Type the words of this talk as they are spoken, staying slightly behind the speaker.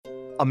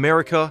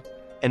America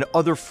and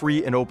other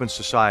free and open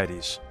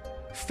societies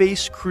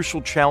face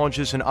crucial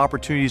challenges and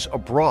opportunities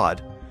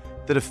abroad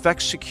that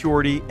affect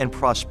security and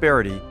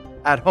prosperity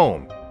at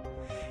home.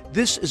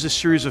 This is a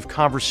series of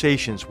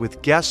conversations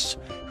with guests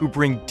who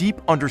bring deep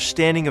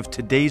understanding of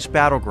today's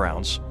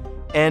battlegrounds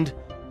and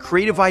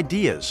creative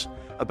ideas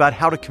about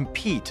how to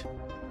compete,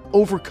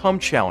 overcome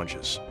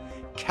challenges,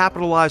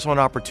 capitalize on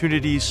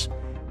opportunities,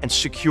 and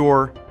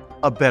secure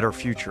a better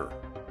future.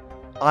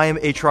 I am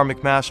H.R.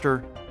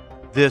 McMaster.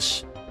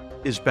 This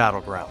is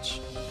Battlegrounds.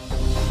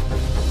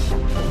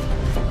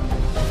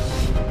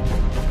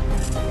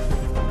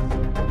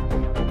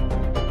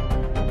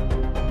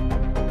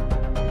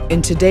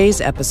 In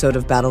today's episode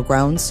of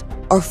Battlegrounds,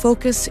 our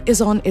focus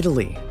is on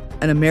Italy,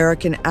 an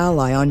American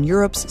ally on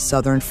Europe's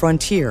southern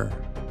frontier.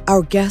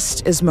 Our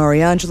guest is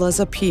Mariangela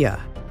Zappia,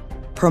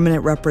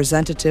 permanent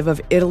representative of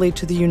Italy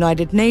to the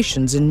United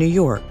Nations in New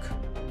York.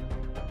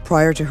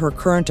 Prior to her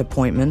current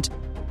appointment,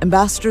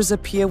 Ambassador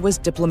Zappia was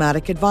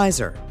diplomatic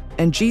advisor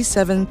and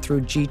G7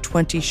 through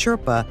G20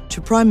 Sherpa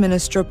to Prime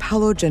Minister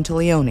Paolo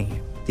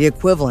Gentiloni, the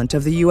equivalent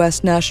of the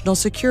U.S. National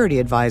Security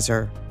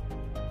Advisor.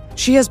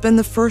 She has been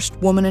the first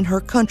woman in her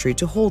country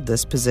to hold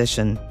this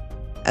position,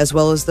 as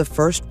well as the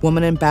first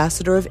woman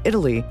ambassador of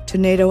Italy to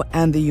NATO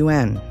and the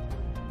UN.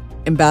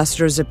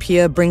 Ambassador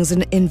Zappia brings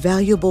an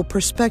invaluable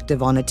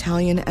perspective on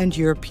Italian and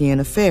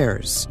European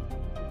affairs,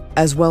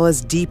 as well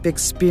as deep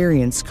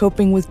experience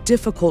coping with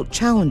difficult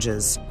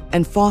challenges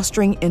and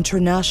fostering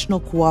international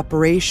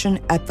cooperation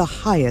at the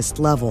highest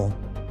level.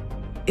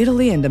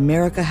 Italy and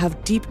America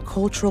have deep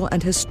cultural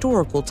and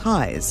historical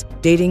ties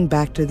dating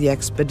back to the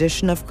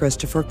expedition of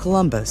Christopher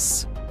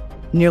Columbus.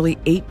 Nearly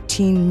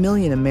 18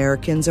 million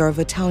Americans are of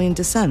Italian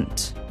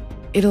descent.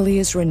 Italy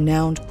is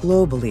renowned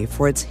globally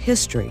for its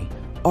history,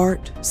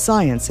 art,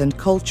 science, and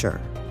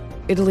culture.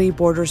 Italy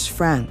borders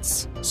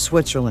France,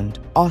 Switzerland,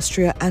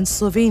 Austria, and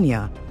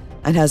Slovenia,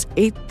 and has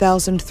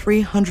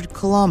 8,300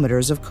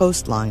 kilometers of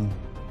coastline.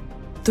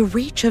 The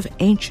reach of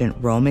ancient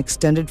Rome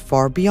extended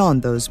far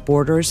beyond those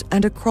borders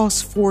and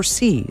across 4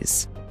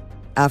 seas.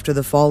 After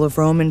the fall of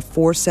Rome in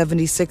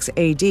 476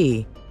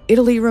 AD,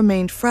 Italy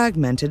remained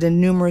fragmented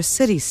in numerous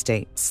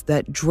city-states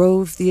that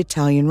drove the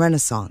Italian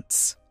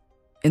Renaissance.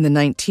 In the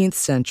 19th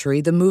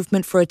century, the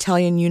movement for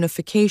Italian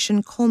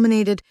unification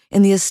culminated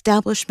in the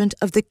establishment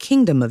of the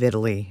Kingdom of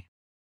Italy.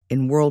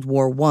 In World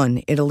War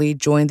I, Italy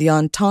joined the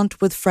Entente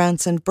with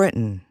France and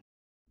Britain.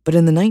 But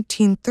in the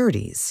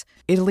 1930s,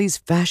 Italy's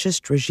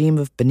fascist regime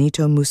of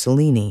Benito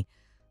Mussolini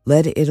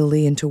led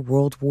Italy into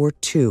World War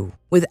II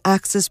with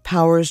Axis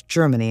powers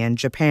Germany and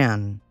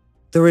Japan.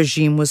 The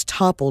regime was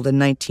toppled in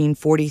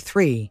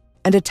 1943,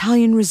 and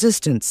Italian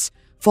resistance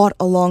fought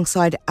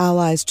alongside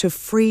allies to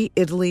free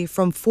Italy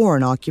from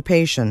foreign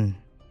occupation.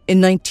 In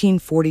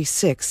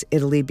 1946,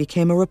 Italy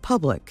became a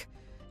republic,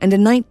 and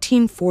in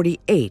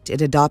 1948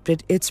 it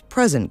adopted its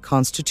present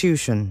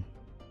constitution.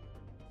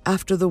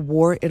 After the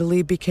war,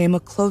 Italy became a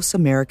close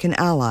American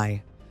ally,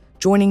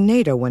 joining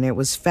NATO when it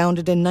was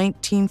founded in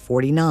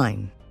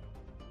 1949.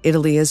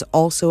 Italy is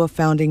also a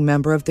founding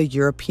member of the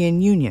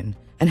European Union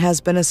and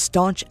has been a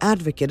staunch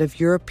advocate of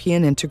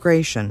European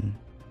integration.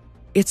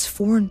 Its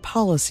foreign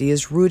policy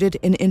is rooted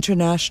in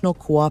international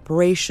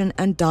cooperation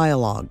and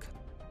dialogue.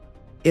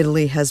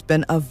 Italy has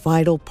been a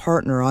vital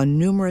partner on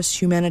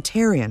numerous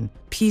humanitarian,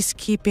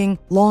 peacekeeping,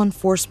 law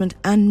enforcement,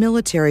 and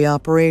military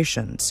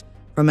operations,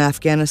 from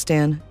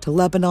Afghanistan to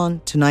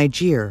Lebanon to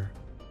Niger.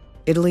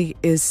 Italy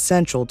is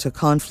central to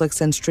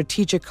conflicts and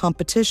strategic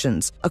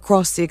competitions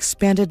across the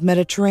expanded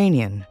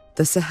Mediterranean,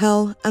 the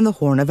Sahel, and the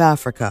Horn of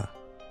Africa.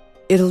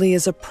 Italy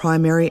is a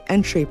primary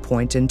entry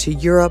point into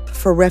Europe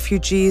for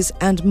refugees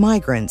and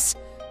migrants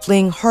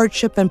fleeing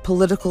hardship and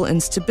political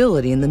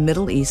instability in the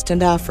Middle East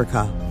and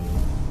Africa.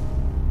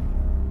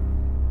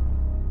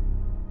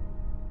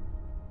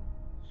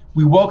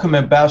 We welcome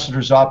Ambassador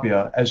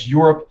Zappia as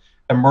Europe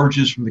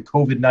emerges from the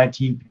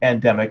COVID-19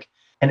 pandemic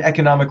and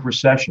economic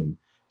recession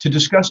to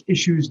discuss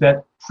issues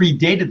that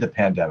predated the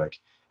pandemic,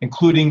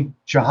 including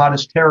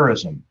jihadist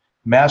terrorism,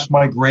 mass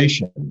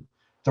migration,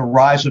 the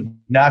rise of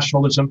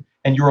nationalism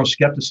and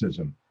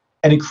Euroscepticism,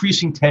 and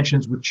increasing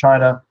tensions with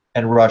China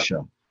and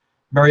Russia.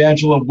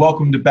 Mariangela,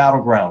 welcome to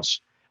Battlegrounds.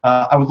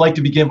 I would like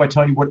to begin by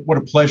telling you what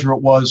a pleasure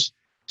it was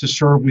to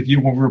serve with you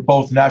when we were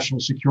both national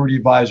security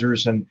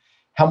advisors, and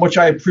how much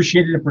I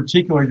appreciated in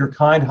particular your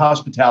kind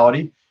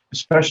hospitality,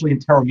 especially in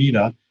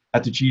Taormina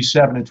at the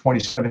G7 in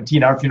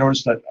 2017. I don't know if you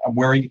noticed that I'm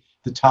wearing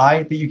the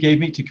tie that you gave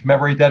me to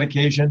commemorate that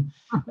occasion.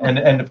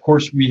 And of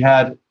course, we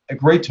had a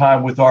great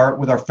time with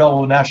our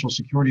fellow national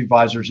security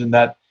advisors in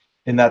that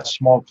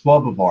small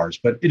club of ours.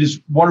 But it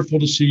is wonderful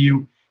to see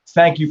you.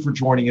 Thank you for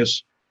joining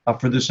us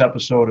for this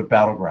episode of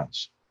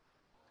Battlegrounds.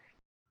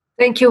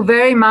 Thank you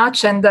very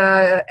much, and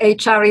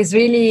HR is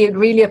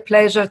really a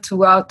pleasure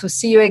to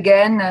see you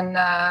again.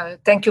 And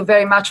thank you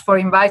very much for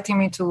inviting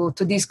me to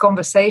this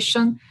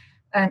conversation.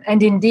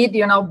 And indeed,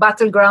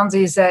 Battlegrounds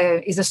is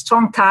a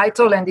strong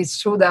title, and it's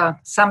true that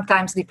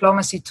sometimes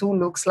diplomacy too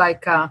looks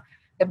like a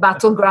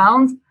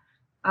battleground.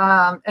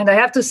 And I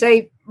have to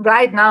say,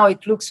 right now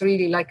it looks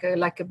really like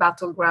a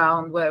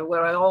battleground where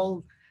we're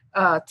all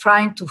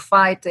trying to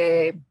fight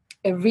a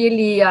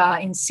really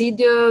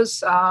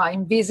insidious,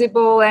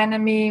 invisible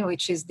enemy,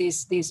 which is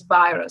this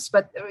virus.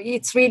 But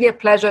it's really a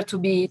pleasure to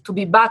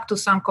be back to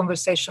some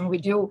conversation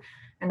with you,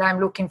 and I'm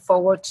looking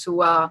forward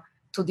to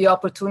the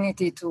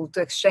opportunity to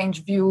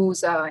exchange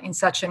views in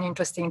such an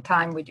interesting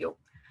time with you.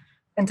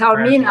 And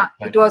Taormina,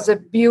 it was a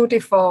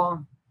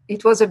beautiful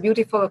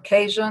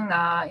occasion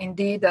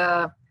indeed.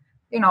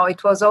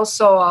 It was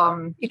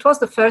also it was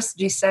the first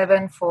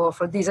G7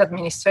 for this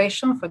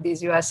administration, for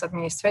this U.S.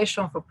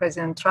 administration, for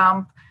President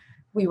Trump.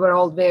 We were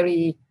all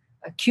very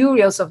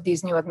curious of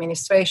this new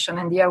administration,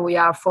 and here we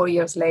are 4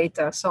 years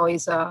later. So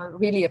it's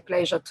really a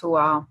pleasure to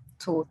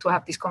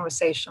have this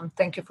conversation.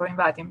 Thank you for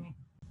inviting me.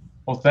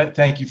 Well,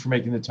 thank you for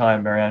making the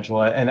time,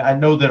 Mariangela. And I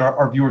know that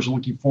our viewers are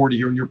looking forward to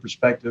hearing your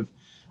perspective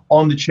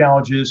on the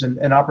challenges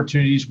and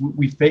opportunities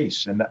we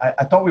face. And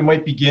I thought we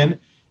might begin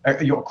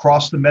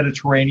across the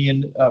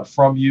Mediterranean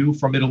from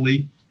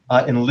Italy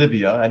in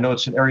Libya. I know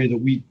it's an area that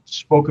we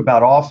spoke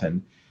about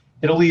often.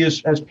 Italy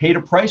has paid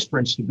a price for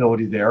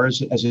instability there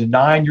as a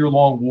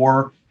 9-year-long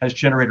war has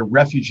generated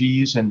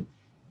refugees and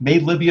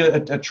made Libya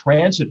a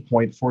transit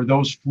point for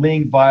those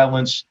fleeing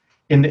violence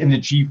in the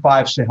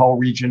G5 Sahel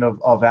region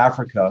of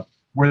Africa,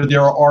 where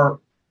there are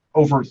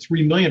over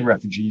 3 million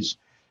refugees,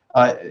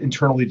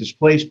 internally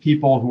displaced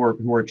people who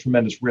are at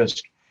tremendous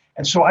risk.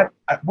 And so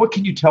what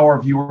can you tell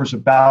our viewers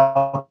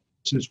about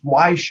this?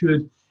 Why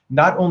should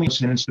not only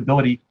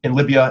instability in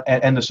Libya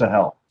and the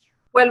Sahel?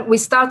 Well, we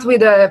start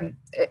with a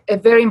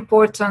very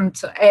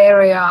important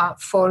area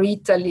for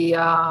Italy.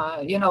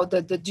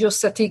 The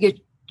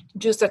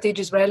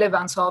geostrategic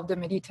relevance of the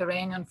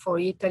Mediterranean for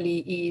Italy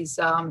is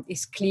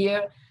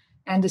clear,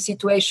 and the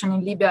situation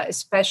in Libya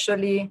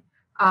especially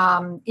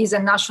is a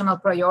national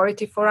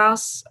priority for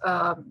us.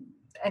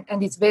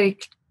 And it's very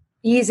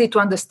easy to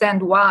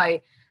understand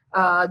why.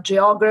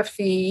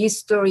 Geography,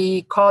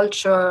 history,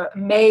 culture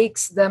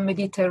makes the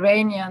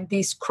Mediterranean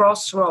this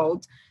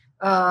crossroad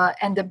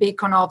and the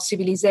beacon of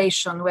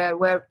civilization,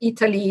 where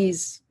Italy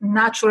is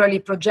naturally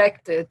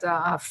projected,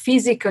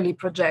 physically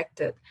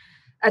projected.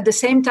 At the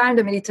same time,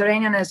 the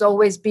Mediterranean has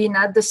always been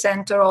at the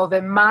center of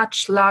a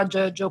much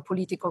larger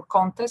geopolitical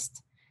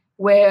contest,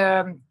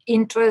 where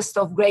interests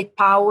of great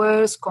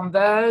powers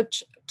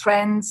converge.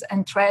 Trends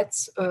and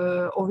threats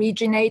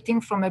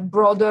originating from a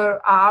broader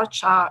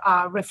arch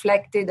are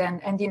reflected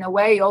and in a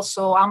way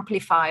also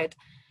amplified.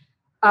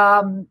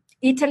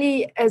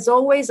 Italy has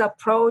always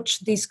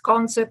approached this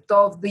concept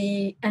of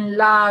the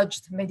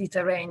enlarged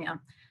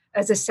Mediterranean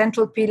as a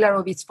central pillar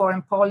of its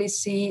foreign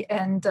policy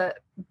and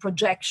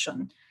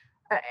projection.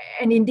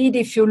 And indeed,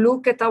 if you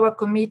look at our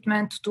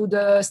commitment to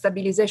the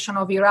stabilization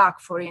of Iraq,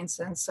 for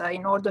instance,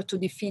 in order to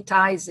defeat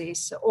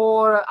ISIS,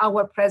 or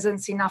our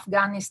presence in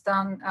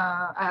Afghanistan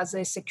as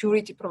a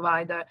security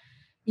provider,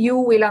 you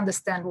will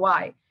understand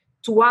why.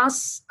 To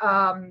us,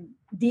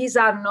 these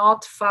are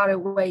not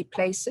faraway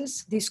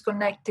places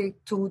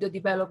disconnected to the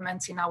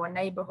developments in our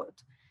neighborhood.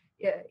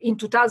 In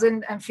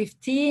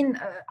 2015,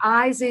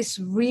 ISIS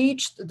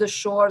reached the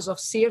shores of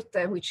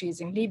Sirte, which is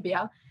in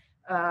Libya,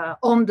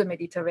 on the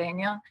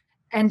Mediterranean,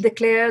 and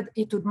declared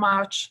it would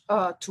march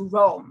to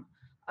Rome.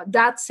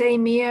 That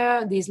same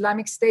year, the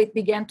Islamic State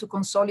began to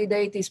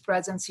consolidate its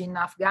presence in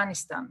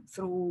Afghanistan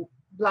through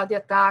bloody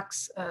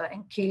attacks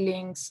and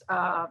killings.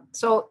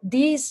 So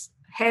these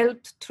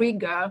helped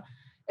trigger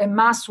a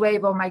mass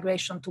wave of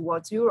migration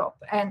towards Europe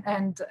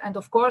and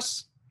of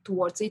course,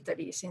 towards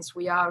Italy, since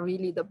we are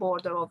really the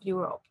border of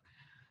Europe.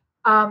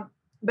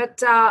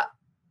 But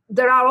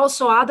there are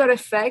also other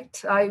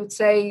effects, I would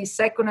say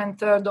second and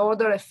third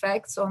order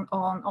effects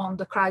on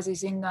the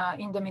crisis in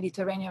the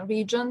Mediterranean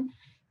region.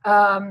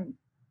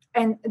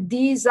 And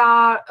these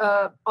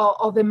are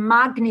of a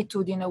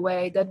magnitude in a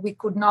way that we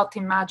could not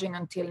imagine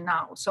until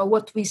now. So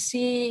what we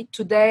see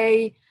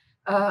today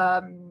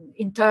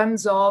in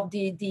terms of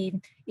the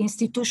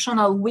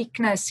institutional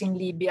weakness in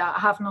Libya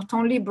have not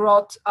only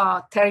brought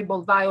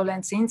terrible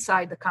violence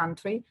inside the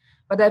country,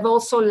 but have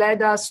also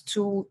led us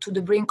to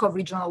the brink of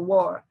regional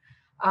war.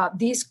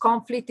 This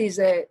conflict is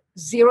a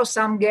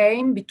zero-sum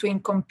game between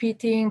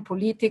competing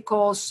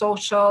political,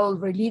 social,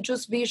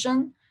 religious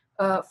vision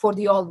for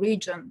the whole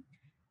region.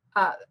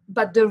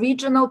 But the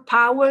regional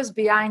powers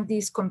behind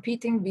these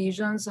competing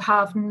visions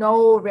have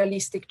no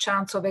realistic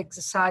chance of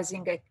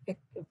exercising a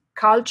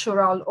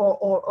cultural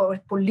or a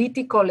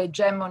political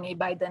hegemony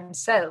by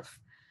themselves,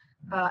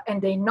 and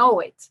they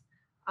know it.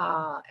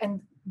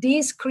 And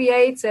this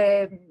creates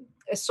a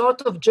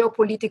sort of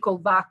geopolitical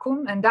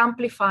vacuum and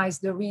amplifies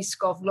the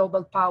risk of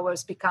global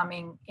powers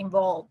becoming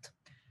involved.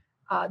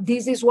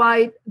 This is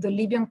why the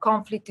Libyan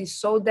conflict is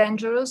so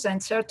dangerous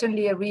and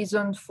certainly a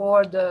reason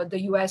for the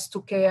US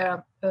to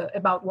care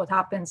about what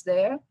happens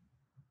there.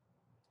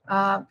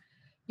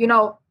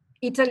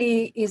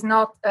 Italy is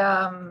not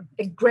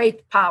a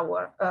great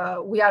power.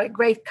 We are a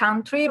great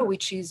country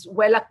which is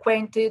well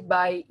acquainted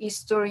by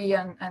history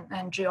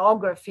and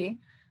geography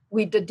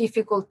with the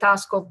difficult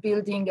task of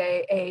building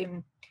a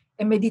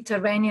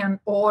Mediterranean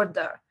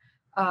order.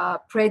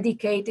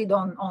 predicated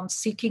on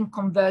seeking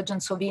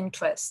convergence of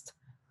interest,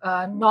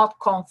 not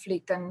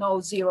conflict and no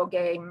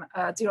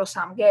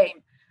zero-sum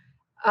game.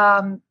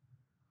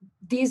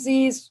 This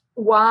is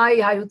why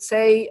I would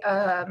say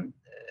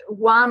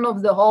one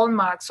of the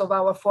hallmarks of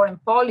our foreign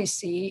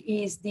policy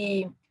is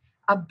the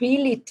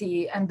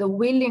ability and the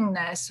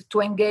willingness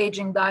to engage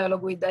in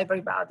dialogue with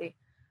everybody.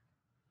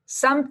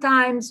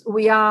 Sometimes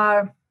we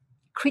are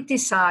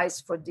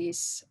criticized for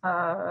this.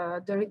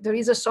 There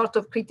is a sort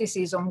of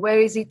criticism. Where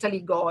is Italy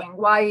going?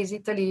 Why is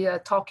Italy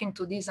talking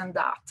to this and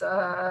that?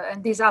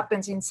 And this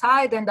happens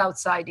inside and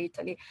outside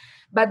Italy.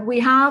 But we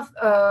have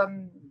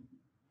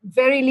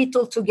very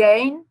little to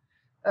gain,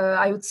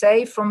 I would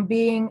say, from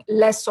being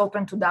less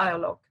open to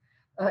dialogue,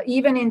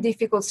 even in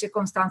difficult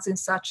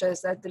circumstances such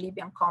as the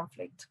Libyan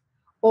conflict,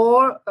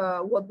 or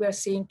what we're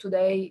seeing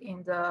today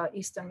in the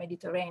Eastern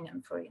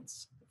Mediterranean, for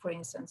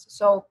instance.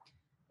 So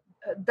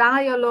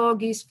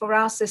dialogue is for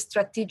us a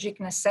strategic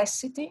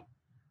necessity.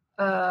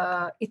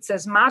 It's a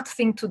smart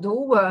thing to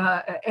do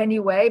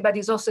anyway, but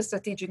it's also a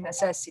strategic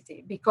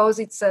necessity because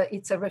it's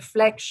a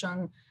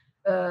reflection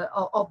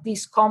of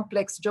this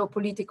complex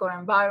geopolitical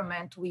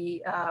environment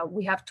we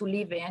have to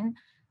live in,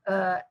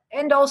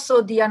 and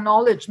also the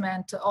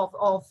acknowledgement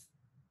of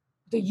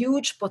the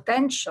huge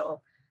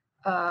potential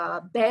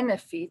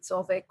benefits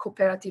of a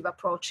cooperative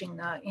approach in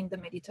the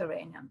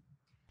Mediterranean.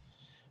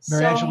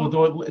 Mariangela,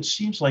 though it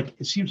seems like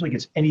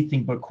it's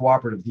anything but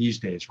cooperative these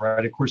days,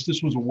 right? Of course,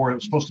 this was a war that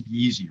was supposed to be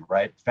easy,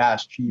 right?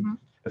 Fast, cheap,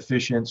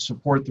 efficient,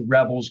 support the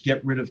rebels,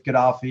 get rid of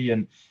Gaddafi,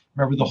 and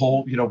remember the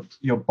whole,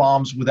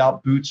 bombs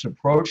without boots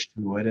approach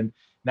to it. And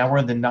now we're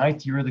in the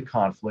 9th year of the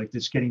conflict.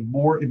 It's getting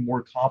more and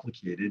more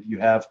complicated. You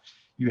have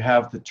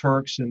the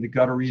Turks and the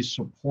Qataris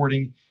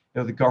supporting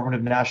the government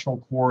of national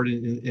accord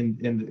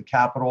in the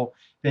capital.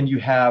 Then you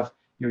have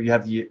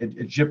the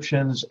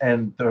Egyptians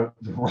and the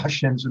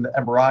Russians and the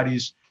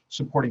Emiratis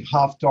supporting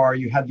Haftar.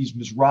 You have these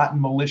Mizrahi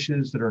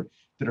militias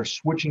that are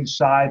switching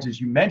sides, as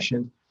you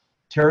mentioned.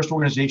 Terrorist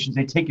organizations,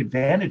 they take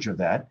advantage of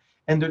that,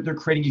 and they're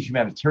creating a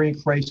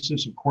humanitarian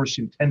crisis. Of course,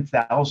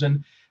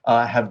 10,000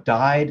 have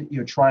died,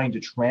 trying to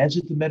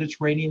transit the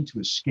Mediterranean to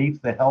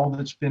escape the hell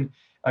that's been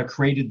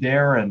created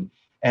there, and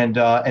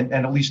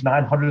at least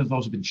 900 of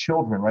those have been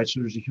children, right?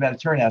 So there's a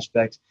humanitarian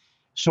aspect.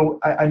 So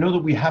I know that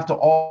we have to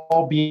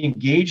all be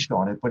engaged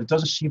on it, but it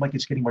doesn't seem like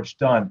it's getting much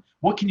done.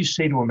 What can you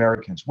say to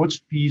Americans?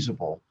 What's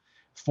feasible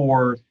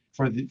for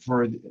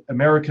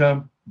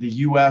America, the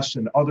U.S.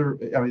 and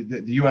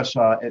the U.S.,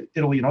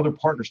 Italy, and other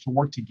partners to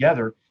work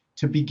together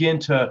to begin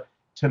to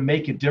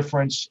make a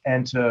difference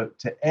and to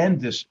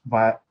end this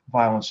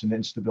violence and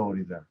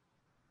instability there?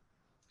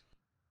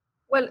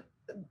 Well,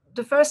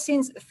 the first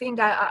thing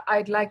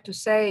I'd like to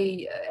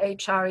say,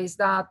 HR, is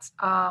that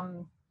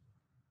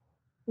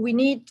we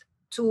need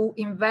to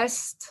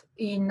invest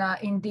in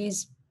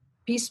this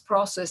peace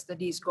process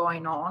that is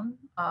going on.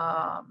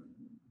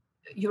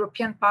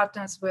 European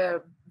partners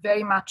were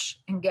very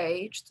much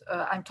engaged.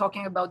 I'm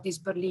talking about this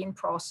Berlin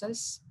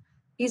process.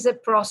 Is a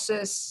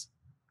process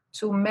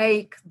to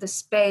make the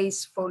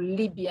space for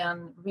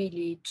Libyan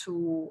really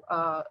to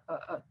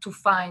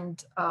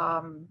find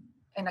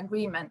an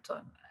agreement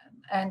on.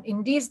 And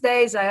in these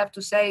days, I have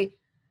to say,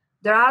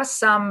 there are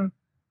some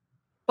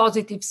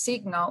positive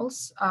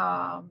signals.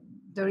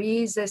 There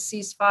is a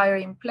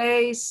ceasefire in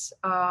place.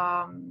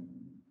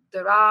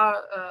 There are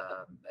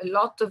a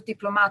lot of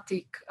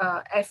diplomatic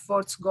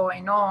efforts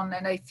going on.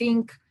 And I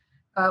think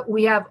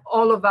we have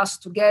all of us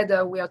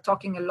together, we are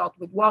talking a lot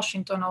with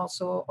Washington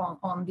also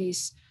on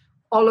this,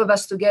 all of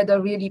us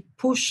together really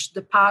push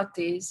the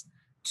parties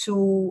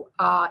to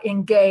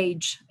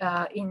engage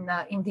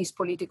in this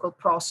political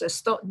process.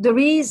 So there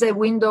is a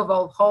window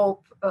of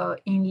hope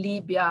in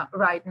Libya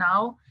right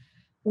now.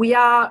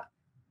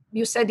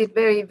 You said it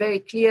very, very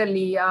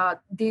clearly,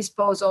 this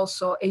poses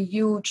also a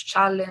huge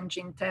challenge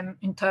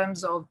in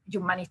terms of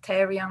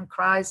humanitarian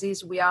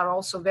crisis. We are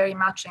also very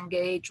much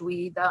engaged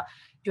with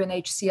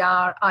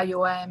UNHCR,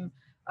 IOM,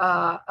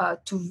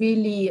 to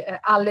really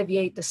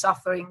alleviate the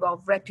suffering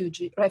of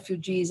refugees,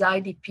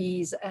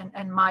 IDPs,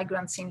 and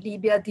migrants in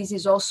Libya. This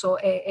is also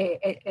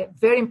a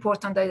very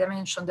important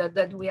dimension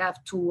that we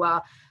have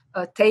to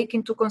take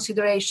into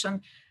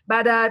consideration.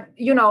 But,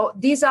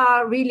 these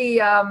are really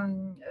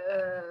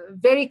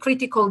very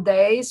critical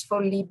days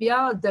for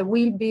Libya. There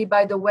will be,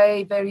 by the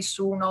way, very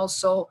soon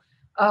also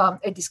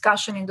a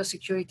discussion in the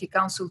Security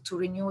Council to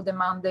renew the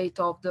mandate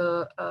of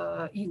the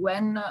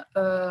UN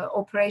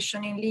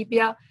operation in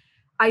Libya.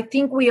 I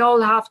think we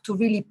all have to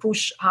really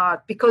push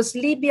hard because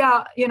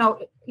Libya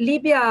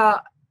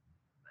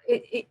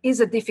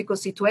is a difficult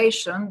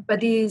situation,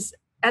 but is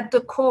at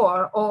the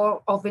core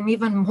of an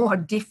even more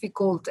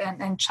difficult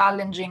and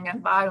challenging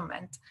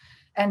environment.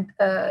 And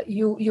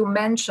you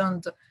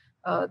mentioned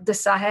the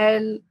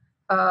Sahel,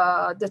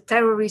 the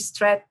terrorist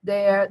threat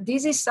there.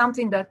 This is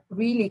something that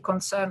really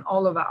concerns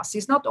all of us.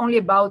 It's not only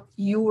about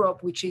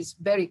Europe, which is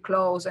very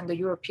close, and the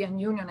European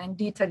Union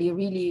and Italy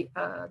really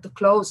the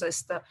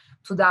closest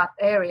to that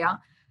area.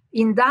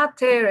 in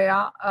that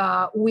area,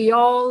 we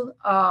all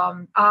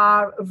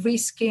are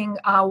risking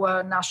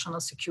our national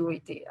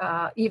security,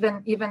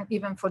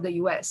 even for the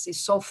US is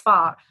so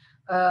far.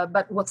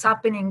 But what's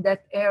happening in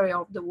that area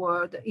of the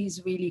world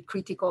is really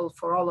critical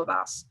for all of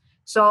us.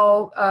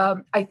 So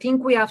I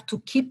think we have to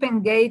keep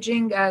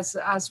engaging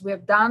as we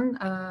have done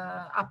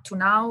up to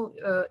now.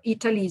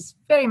 Italy is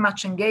very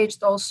much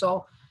engaged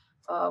also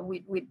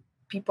with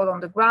people on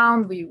the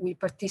ground. We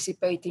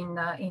participate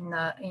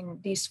in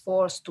this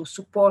force to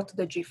support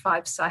the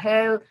G5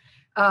 Sahel.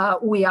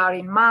 We are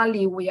in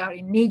Mali, we are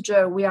in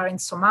Niger, we are in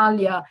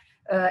Somalia.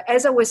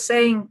 As I was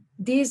saying,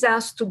 this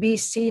has to be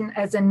seen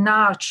as an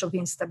arch of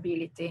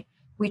instability,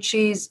 which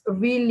is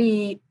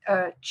really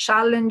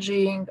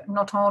challenging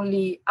not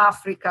only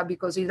Africa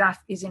because it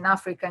is in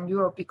Africa and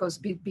Europe because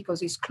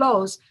it's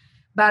close,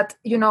 but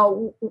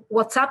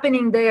what's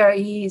happening there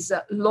is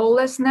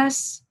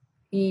lawlessness,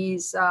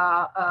 is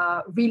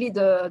really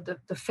the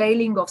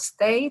failing of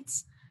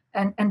states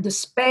and the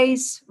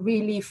space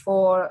really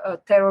for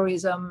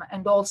terrorism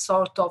and all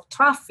sort of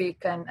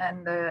traffic and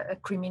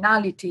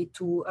criminality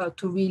to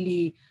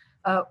really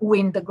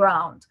win the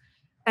ground.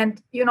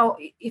 And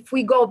if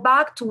we go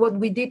back to what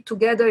we did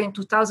together in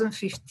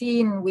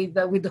 2015 with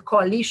the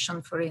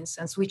coalition, for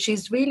instance, which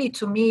is really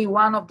to me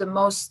one of the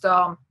most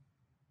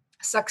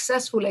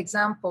successful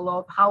example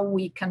of how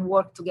we can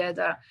work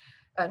together.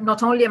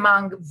 Not only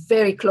among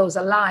very close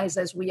allies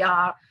as we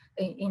are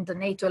in the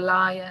NATO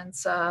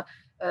alliance,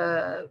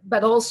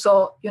 but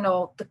also,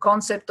 the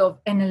concept of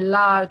an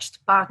enlarged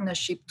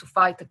partnership to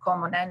fight a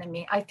common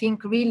enemy. I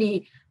think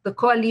really the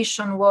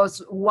coalition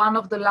was one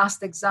of the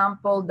last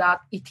examples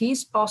that it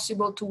is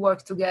possible to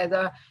work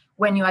together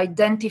when you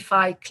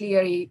identify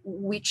clearly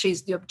which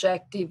is the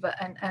objective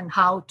and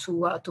how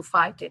to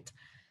fight it.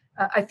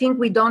 I think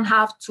we don't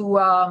have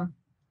to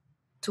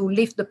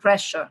lift the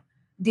pressure.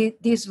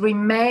 This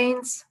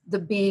remains the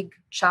big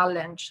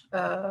challenge.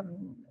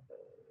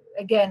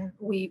 Again,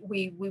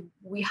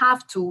 we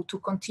have to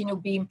continue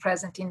being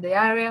present in the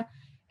area,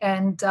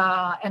 and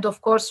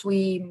of course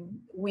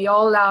we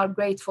all are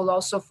grateful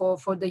also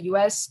for the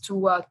US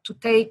to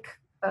take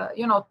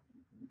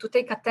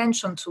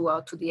attention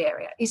to the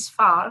area. It's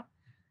far.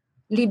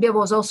 Libya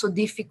was also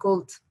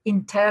difficult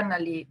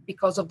internally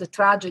because of the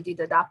tragedy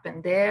that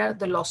happened there,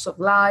 the loss of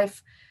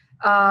life,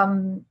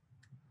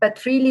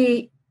 but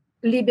really.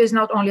 Libya is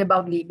not only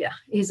about Libya;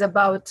 it's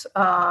about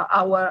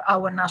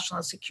our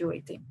national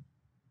security.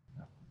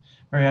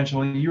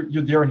 Mariangela,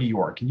 you're there in New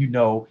York, and you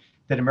know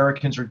that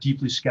Americans are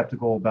deeply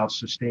skeptical about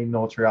sustained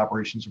military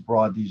operations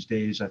abroad these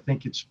days. I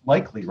think it's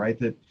likely, right,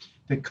 that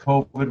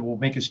COVID will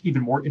make us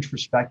even more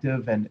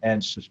introspective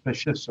and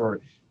suspicious or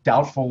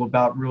doubtful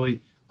about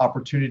really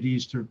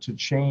opportunities to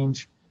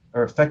change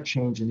or affect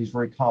change in these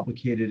very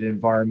complicated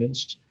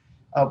environments.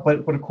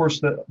 But of course,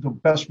 the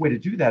best way to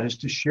do that is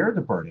to share the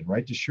burden,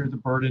 right? To share the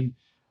burden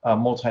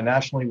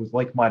multinationally with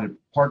like-minded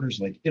partners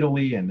like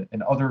Italy and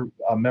other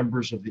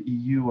members of the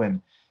EU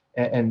and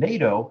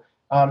NATO,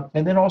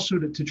 and then also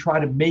to try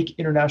to make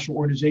international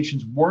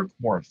organizations work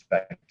more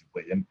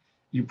effectively. And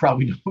you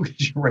probably know,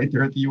 because you're right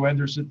there at the UN,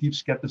 there's a deep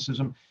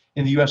skepticism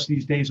in the US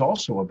these days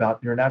also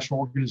about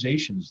international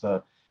organizations.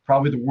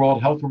 Probably the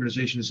World Health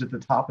Organization is at the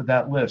top of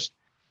that list.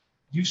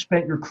 You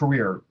spent your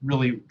career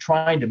really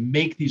trying to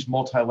make these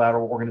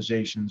multilateral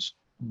organizations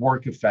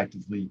work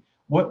effectively.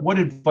 What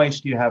advice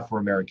do you have for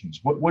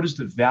Americans? What is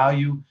the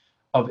value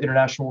of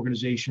international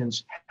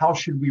organizations? How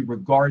should we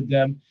regard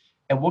them?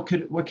 And what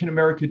can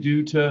America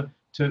do to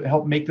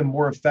help make them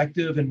more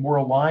effective and more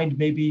aligned,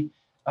 maybe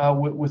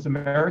with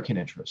American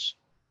interests?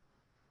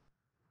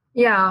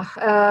 Yeah.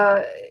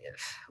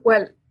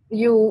 Well,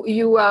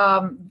 you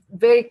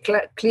very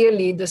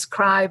clearly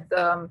described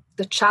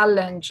the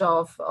challenge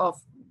of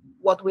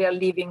what we are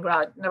living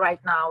right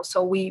now.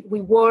 So we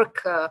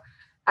work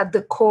at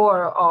the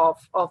core of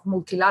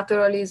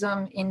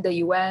multilateralism in the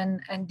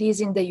UN, and it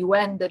is in the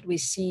UN that we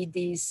see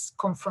this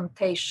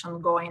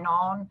confrontation going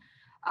on.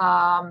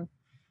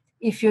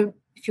 If you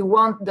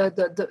want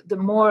the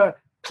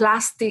more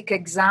plastic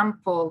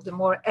example, the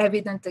more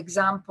evident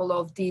example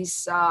of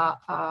this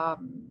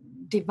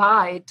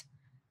divide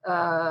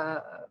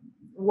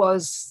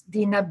was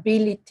the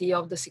inability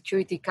of the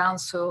Security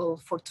Council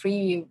for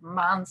 3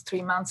 months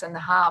and a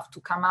half to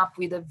come up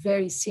with a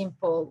very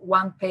simple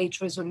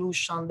one-page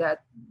resolution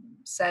that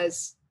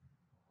says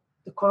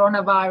the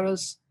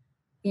coronavirus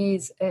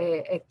is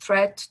a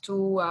threat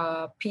to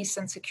peace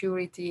and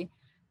security.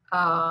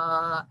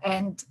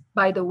 And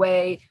by the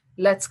way,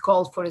 let's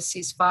call for a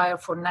ceasefire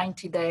for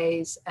 90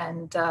 days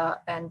and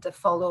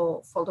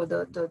follow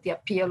the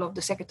appeal of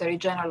the Secretary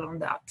General on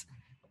that.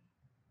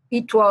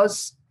 It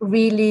was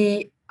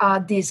really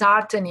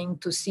disheartening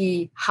to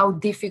see how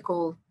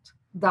difficult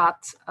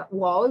that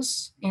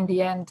was. In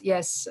the end,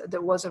 yes,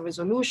 there was a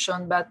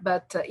resolution,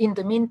 but in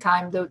the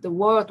meantime, the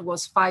world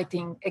was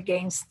fighting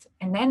against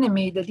an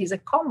enemy that is a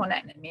common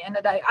enemy. And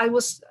that I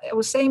was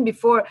saying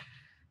before,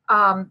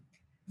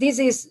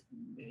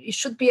 it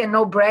should be a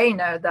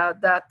no-brainer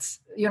that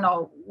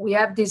we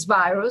have this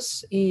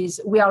virus.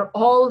 We are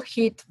all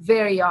hit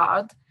very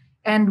hard.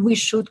 and we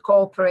should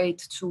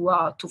cooperate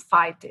to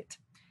fight it.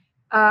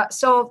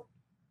 So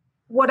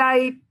what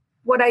I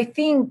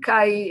think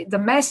the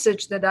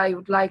message that I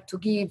would like to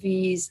give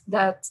is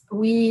that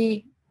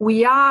we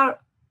are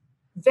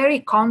very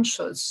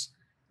conscious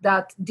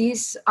that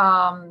this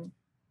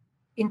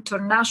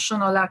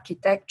international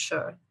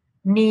architecture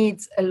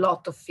needs a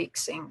lot of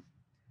fixing.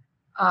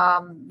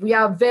 We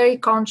are very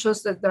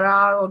conscious that there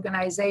are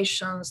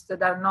organizations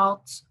that are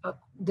not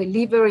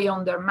delivering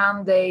on their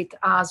mandate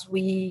as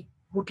we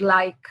would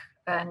like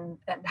and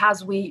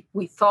as we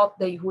thought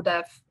they would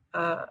have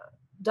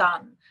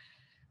done.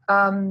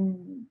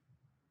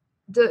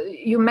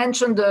 You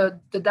mentioned the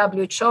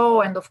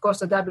WHO, and of course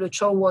the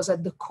WHO was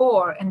at the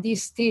core, and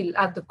is still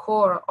at the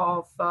core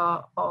of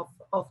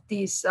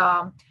this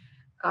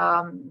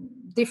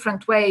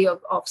different way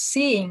of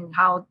seeing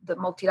how the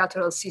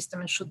multilateral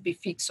system should be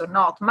fixed or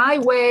not. My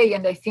way,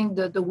 and I think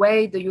the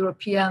way the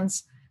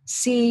Europeans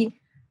see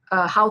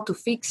how to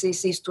fix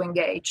this, is to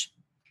engage.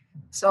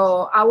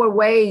 So our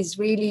way is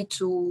really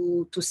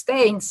to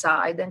stay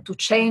inside and to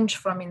change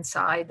from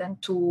inside and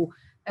to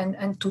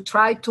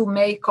try to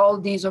make all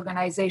these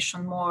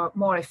organizations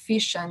more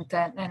efficient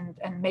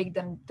and make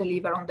them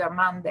deliver on their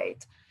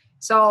mandate.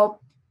 So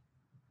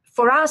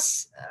for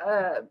us,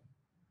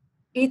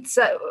 it's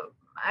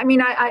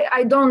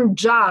I don't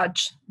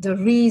judge the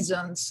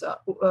reasons.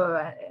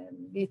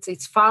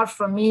 It's far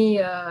from me,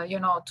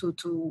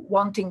 to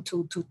wanting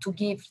to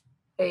give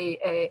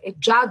a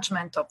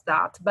judgment of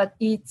that. But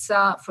it's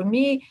for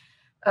me,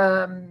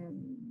 I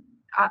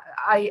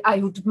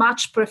would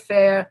much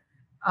prefer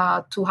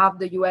to have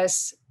the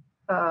U.S.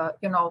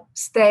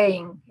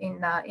 Staying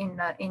in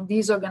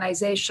this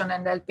organization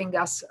and helping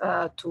us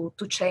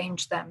to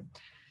change them.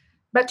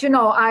 But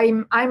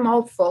I'm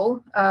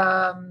hopeful.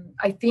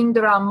 I think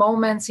there are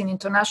moments in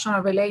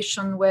international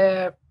relations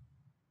where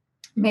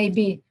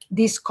maybe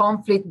this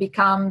conflict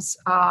becomes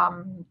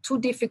too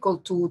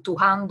difficult to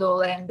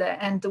handle,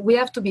 and we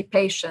have to be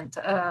patient.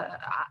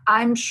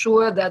 I'm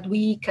sure that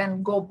we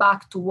can go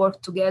back to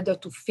work together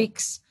to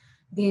fix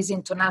this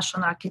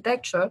international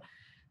architecture,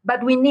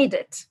 but we need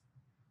it.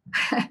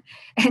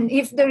 And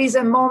if there is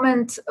a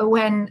moment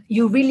when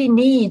you really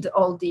need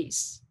all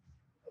this,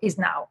 is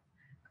now.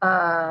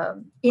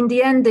 In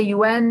the end, the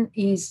UN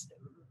is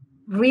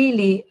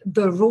really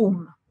the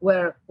room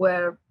where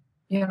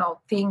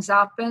things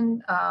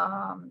happen,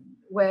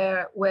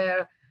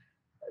 where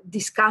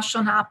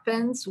discussion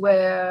happens,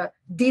 where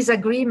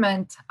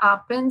disagreement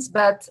happens.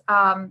 But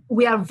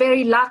we are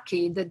very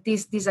lucky that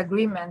these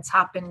disagreements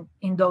happen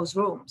in those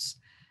rooms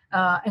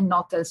and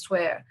not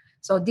elsewhere.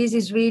 So this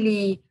is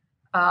really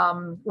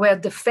where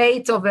the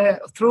fate of a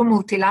true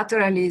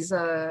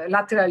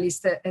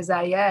multilateralist as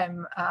I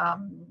am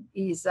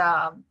is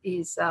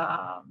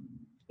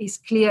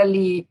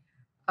clearly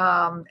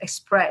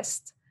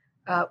expressed.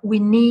 We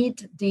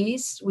need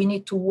this. We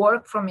need to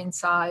work from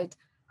inside,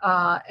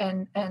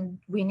 and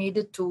we need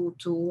it to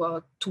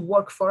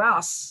work for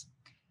us.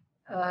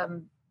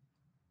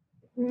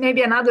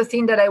 Maybe another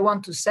thing that I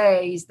want to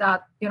say is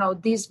that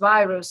this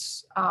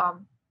virus,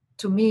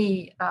 to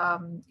me,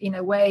 in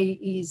a way,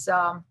 is.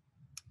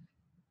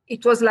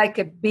 It was like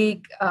a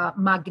big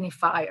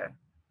magnifier.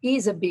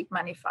 Is a big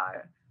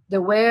magnifier.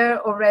 There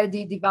were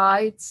already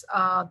divides.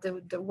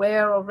 There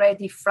were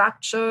already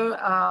fracture,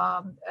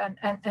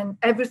 and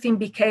everything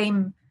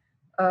became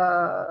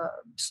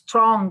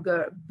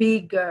stronger,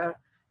 bigger,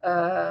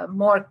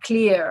 more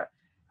clear.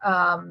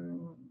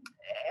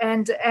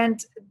 And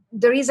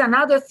there is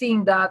another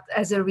thing that,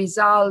 as a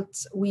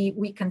result,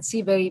 we can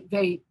see very,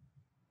 very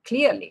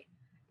clearly,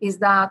 is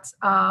that.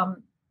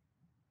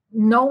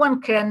 No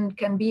one can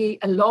be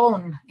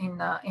alone in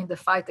the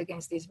fight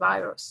against this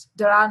virus.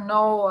 There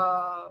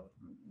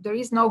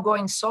is no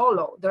going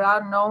solo. There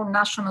are no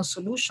national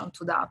solution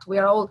to that. We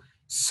are all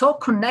so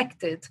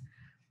connected.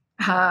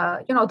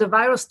 The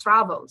virus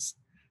travels.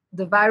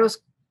 The virus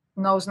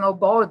knows no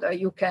border.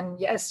 You can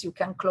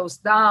close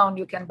down.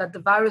 But the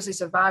virus is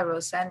a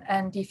virus,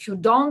 and if you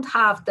don't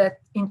have that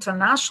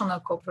international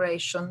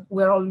cooperation,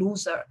 we're all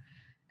loser.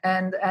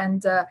 And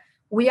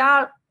we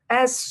are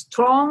as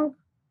strong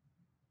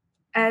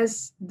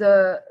as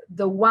the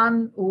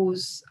one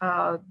who's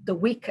the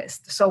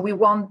weakest. So we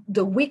want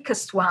the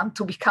weakest one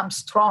to become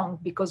strong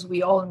because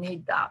we all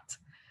need that.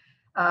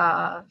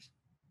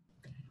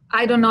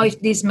 I don't know if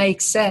this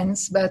makes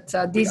sense, but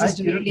this is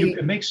really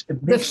it makes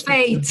the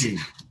fate.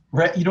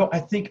 Right. I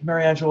think,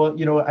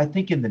 Mariangela, I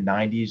think in the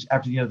 90s,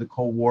 after the end of the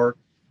Cold War,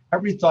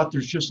 everybody thought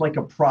there's just like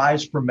a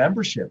prize for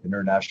membership in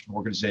international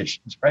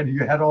organizations, right?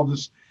 You had all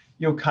this,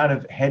 kind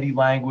of heady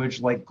language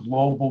like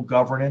global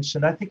governance.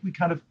 And I think we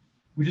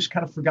just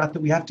kind of forgot that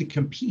we have to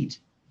compete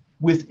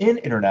within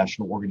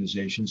international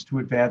organizations to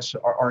advance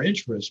our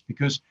interests,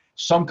 because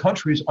some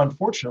countries,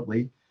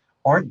 unfortunately,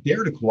 aren't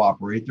there to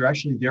cooperate. They're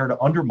actually there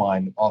to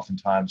undermine,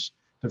 oftentimes,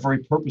 the very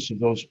purpose of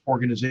those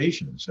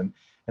organizations. And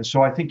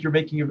so I think you're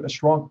making a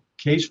strong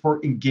case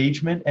for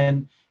engagement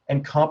and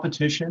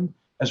competition,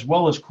 as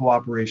well as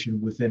cooperation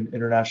within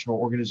international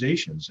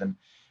organizations. And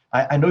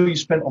I know you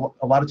spent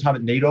a lot of time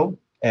at NATO.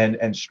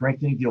 and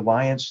strengthening the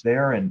alliance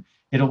there. And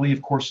Italy,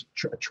 of course,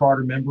 a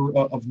charter member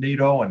of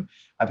NATO. And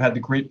I've had the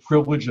great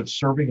privilege of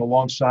serving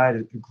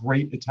alongside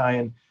great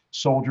Italian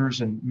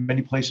soldiers in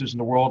many places in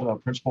the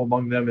world, principal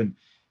among them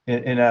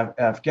in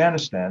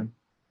Afghanistan.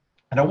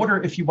 And I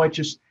wonder if you might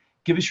just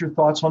give us your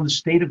thoughts on the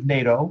state of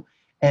NATO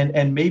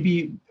and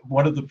maybe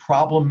one of the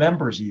problem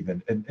members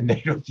even in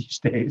NATO these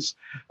days,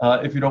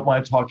 if you don't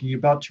mind talking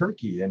about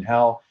Turkey and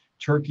how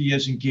Turkey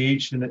is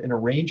engaged in a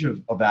range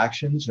of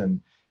actions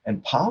and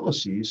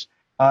policies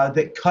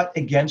that cut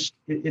against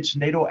its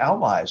NATO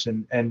allies.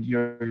 And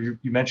you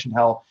mentioned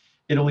how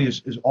Italy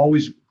is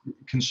always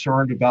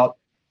concerned about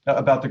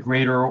the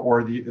greater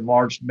or the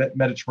large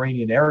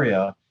Mediterranean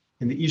area.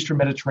 In the Eastern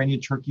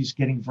Mediterranean, Turkey's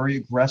getting very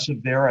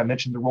aggressive there. I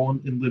mentioned the role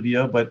in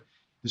Libya, but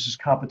this is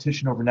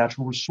competition over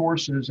natural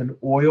resources and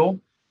oil.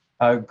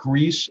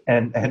 Greece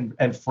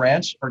and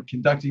France are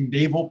conducting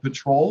naval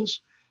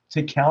patrols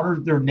to counter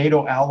their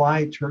NATO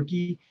ally,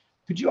 Turkey.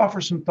 Could you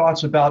offer some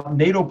thoughts about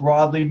NATO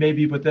broadly,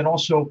 maybe, but then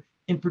also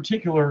in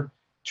particular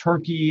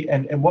Turkey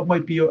and what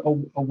might be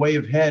a way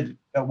ahead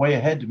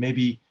to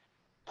maybe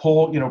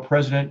pull,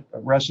 President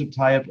Recep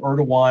Tayyip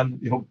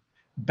Erdogan,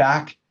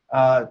 back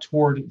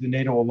toward the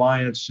NATO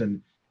alliance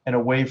and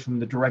away from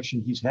the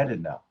direction he's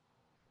headed now?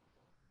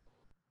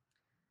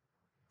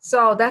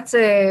 So that's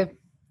a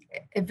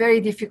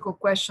very difficult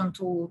question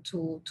to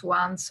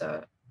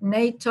answer.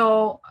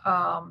 NATO,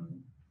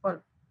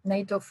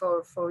 NATO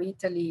for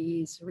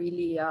Italy is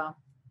really,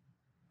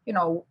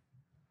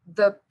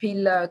 the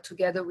pillar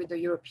together with the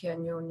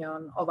European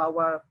Union of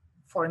our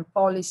foreign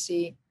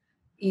policy,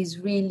 is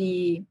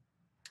really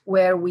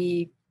where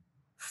we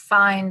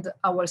find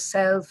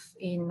ourselves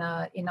in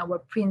our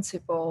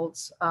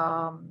principles,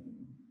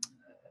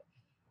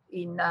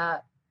 in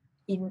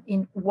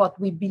what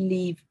we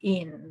believe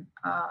in.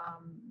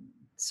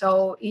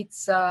 So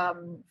it's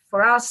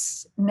for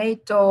us,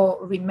 NATO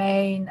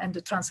remain and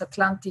the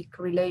transatlantic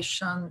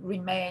relation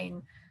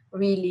remain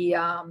really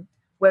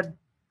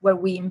where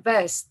we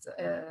invest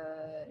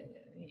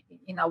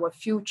in our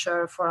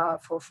future for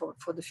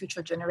the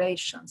future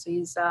generations.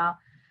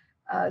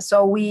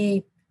 So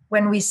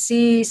when we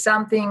see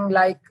something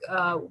like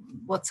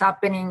what's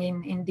happening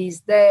in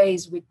these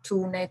days with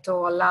two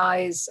NATO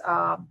allies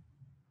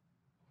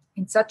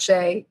in such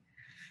a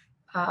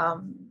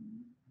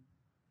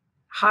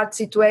hard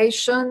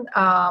situation,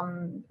 our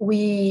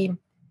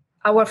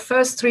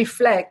first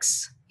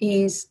reflex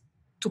is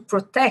to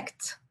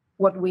protect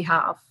what we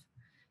have,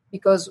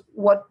 because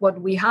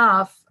what we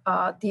have,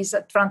 this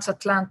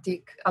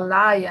transatlantic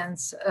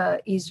alliance,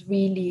 is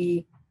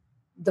really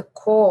the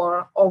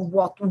core of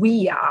what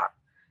we are.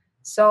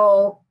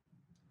 So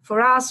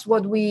for us,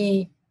 what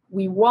we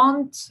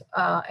want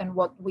and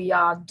what we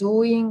are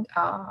doing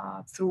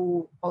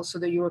through also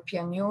the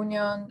European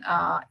Union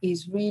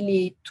is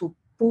really to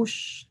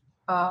push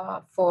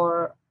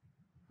for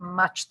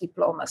much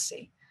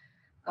diplomacy,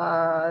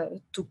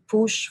 to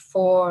push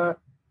for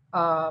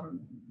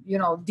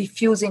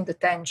diffusing the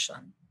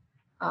tension.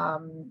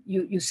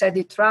 You said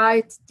it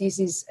right. This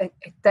is a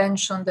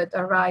tension that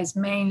arises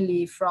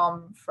mainly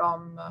from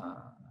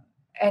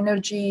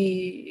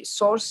energy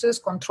sources,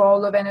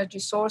 control of energy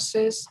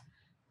sources,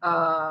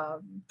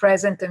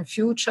 present and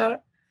future.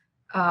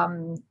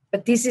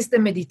 But this is the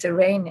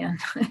Mediterranean.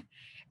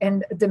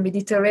 And the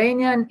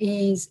Mediterranean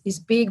is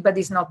big, but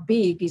is not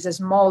big. It's a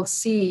small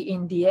sea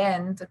in the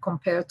end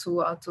compared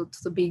to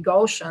the big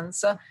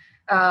oceans.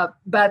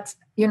 But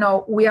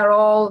we are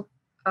all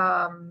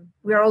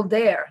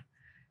there.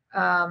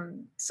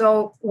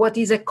 So what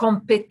is a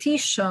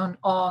competition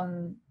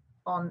on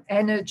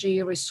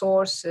energy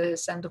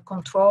resources and the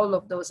control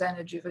of those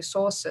energy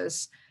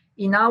resources,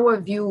 in our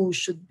view,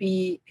 should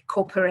be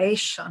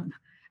cooperation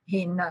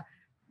in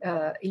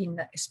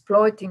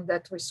exploiting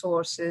that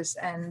resources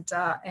and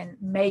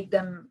make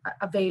them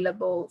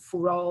available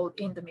for all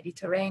in the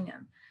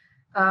Mediterranean.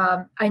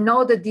 I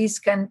know that this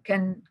can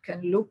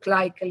look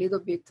like a little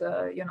bit,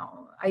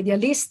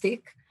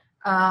 idealistic,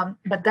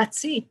 but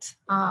that's it.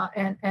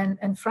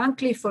 And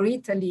frankly, for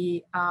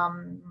Italy,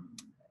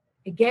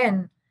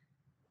 again,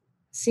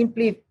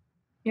 simply,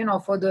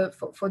 for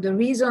the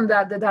reason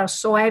that are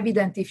so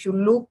evident, if you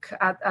look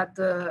at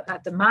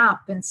the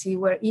map and see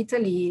where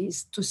Italy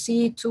is, to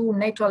see two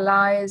NATO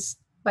allies,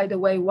 by the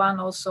way, one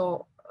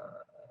also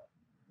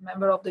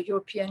member of the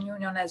European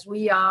Union as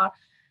we are,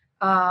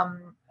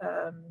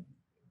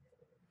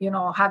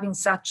 having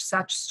such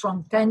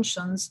strong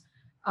tensions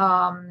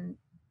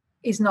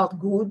is not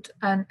good,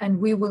 and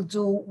we will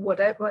do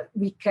whatever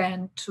we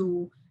can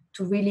to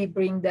really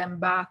bring them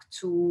back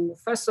to,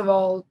 first of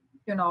all,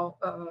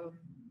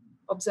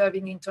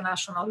 observing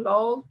international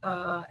law,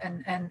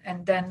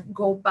 and then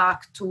go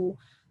back to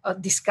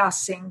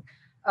discussing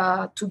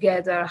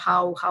together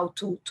how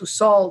to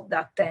solve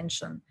that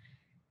tension.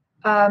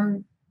 I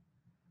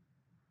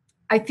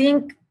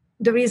think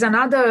there is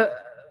another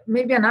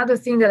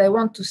thing that I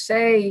want to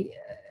say.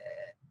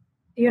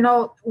 We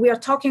are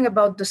talking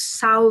about the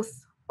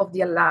south of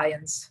the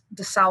alliance,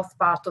 the south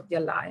part of the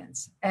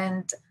alliance,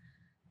 and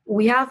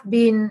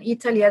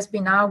Italy has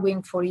been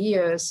arguing for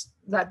years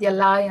that the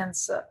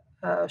alliance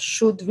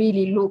should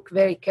really look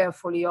very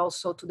carefully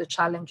also to the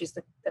challenges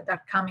that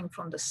are coming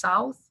from the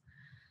south.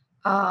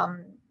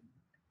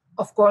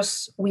 Of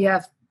course, we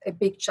have a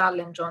big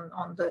challenge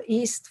on the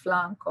east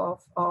flank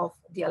of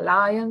the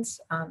alliance,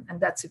 and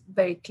that's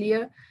very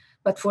clear.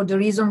 But for the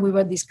reason we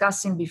were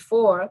discussing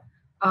before,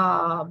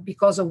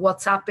 because of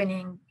what's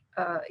happening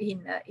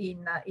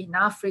in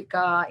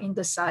Africa, in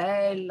the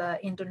Sahel,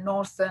 in the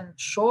northern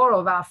shore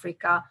of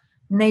Africa,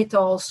 NATO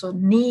also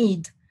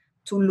need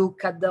to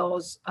look at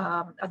those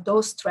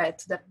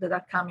threats that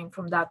are coming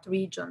from that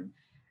region.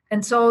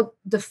 And so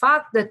the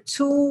fact that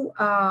two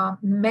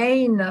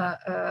main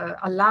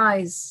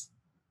allies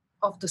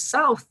of the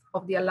south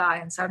of the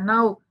alliance are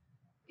now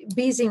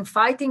busy in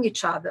fighting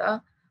each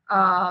other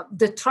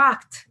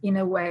detract in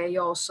a way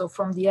also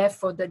from the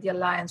effort that the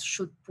alliance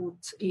should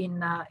put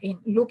in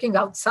looking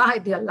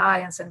outside the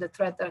alliance and the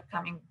threat that are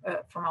coming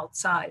from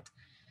outside.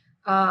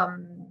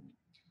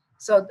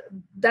 So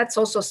that's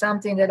also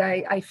something that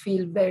I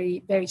feel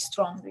very, very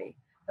strongly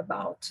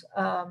about.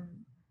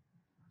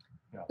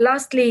 Yeah.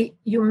 Lastly,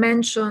 you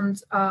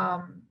mentioned,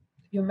 I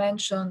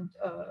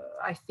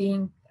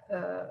think,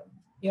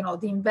 the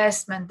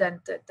investment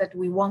that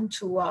we want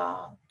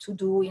to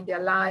do in the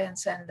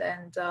alliance, and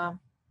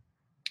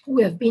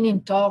we have been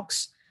in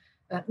talks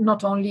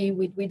not only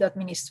with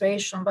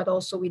administration but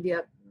also with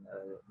the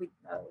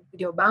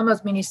Obama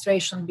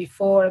administration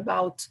before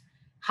about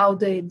how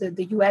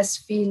the U.S.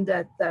 feel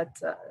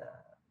that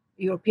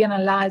European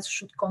allies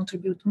should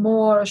contribute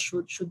more,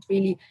 should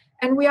really,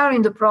 and we are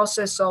in the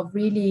process of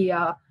really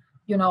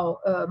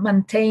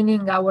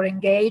maintaining our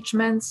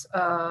engagements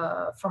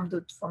from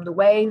the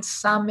Wales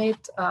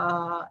summit,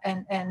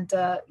 and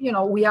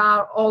we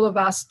are all of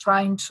us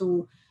trying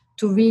to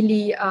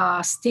really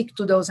stick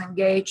to those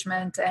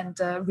engagements and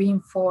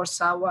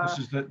reinforce our.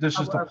 This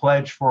is the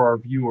pledge for our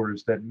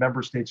viewers that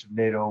member states of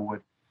NATO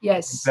would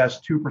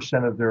invest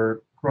 2% of their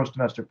gross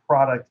domestic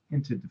product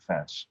into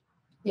defense.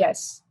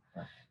 Yes,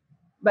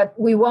 but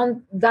we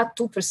want that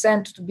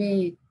 2% to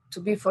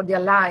be for the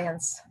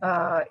alliance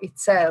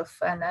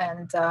itself,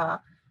 and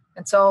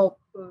so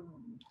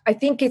I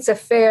think it's a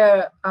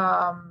fair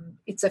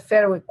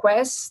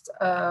request.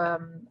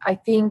 I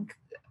think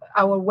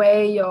our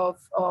way of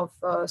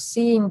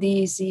seeing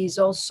this is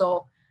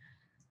also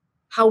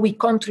how we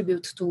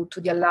contribute to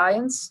the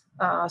alliance.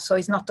 So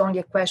it's not only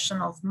a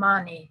question of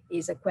money;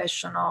 it's a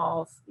question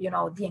of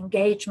the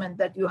engagement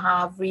that you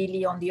have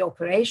really on the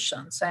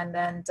operations. And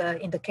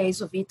in the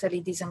case of Italy,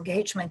 this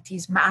engagement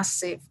is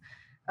massive.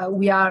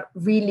 We are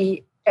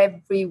really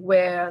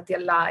everywhere the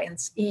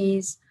alliance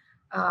is.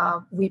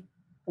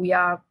 We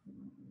have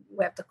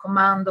the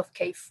command of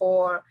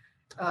KFOR,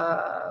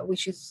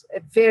 which is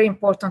a very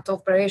important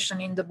operation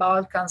in the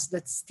Balkans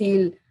that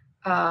still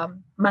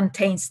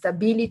maintains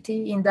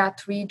stability in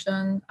that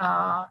region.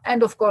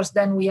 And of course,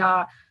 then we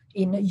are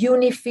in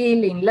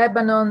UNIFIL in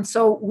Lebanon.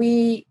 So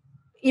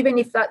even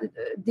if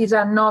these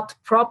are not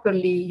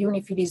properly,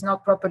 UNIFIL is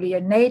not properly a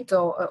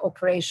NATO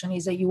operation,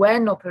 is a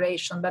UN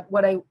operation. But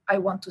what I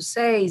want to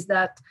say is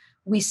that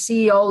we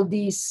see all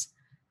these,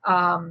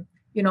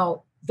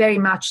 very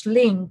much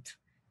linked.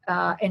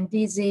 And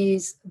this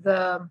is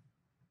the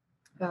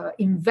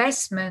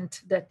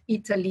investment that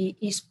Italy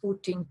is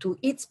putting to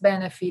its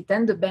benefit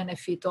and the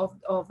benefit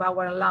of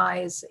our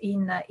allies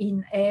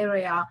in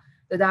area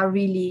that are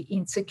really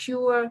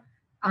insecure,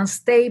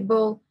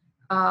 unstable.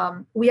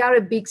 We are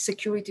a big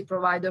security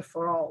provider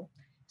for all.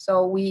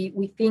 So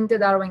we think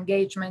that our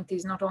engagement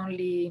is not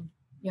only,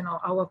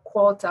 our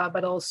quota,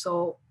 but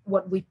also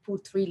what we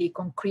put really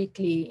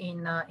concretely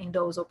in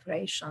those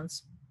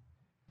operations.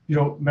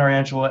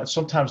 Mariangela,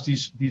 sometimes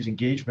these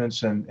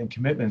engagements and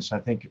commitments, I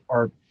think,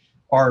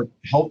 are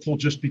helpful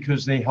just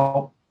because they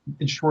help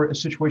ensure a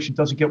situation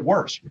doesn't get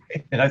worse.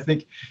 Right? And I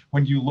think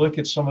when you look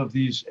at some of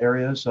these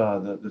areas,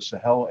 the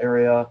Sahel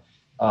area,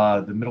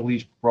 the Middle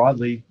East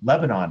broadly,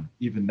 Lebanon,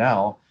 even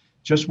now,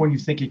 just when you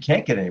think it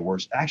can't get any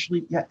worse,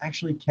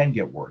 actually can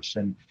get worse.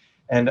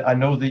 And I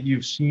know that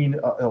you've seen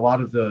a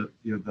lot of the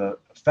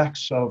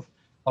effects of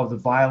the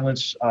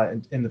violence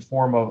in the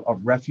form of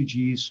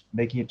refugees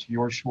making it to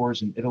your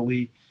shores in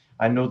Italy.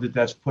 I know that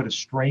that's put a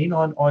strain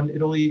on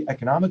Italy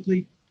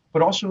economically,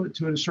 but also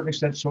to a certain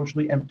extent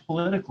socially and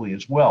politically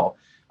as well.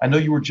 I know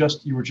you were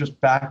just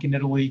back in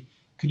Italy.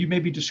 Could you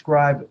maybe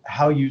describe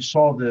how you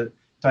saw the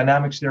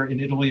dynamics there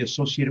in Italy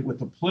associated with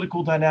the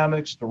political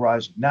dynamics, the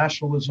rise of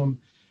nationalism,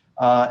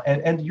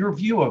 and your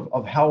view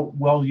of how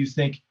well you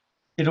think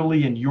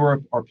Italy and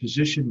Europe are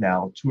positioned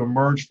now to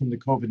emerge from the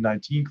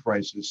COVID-19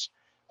 crisis,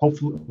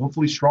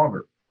 hopefully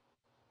stronger?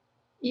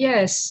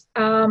 Yes.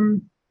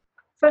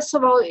 First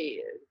of all,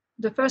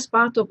 the first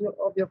part of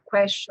your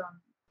question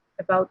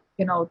about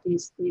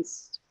this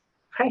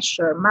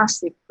pressure,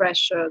 massive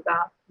pressure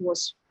that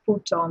was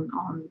put on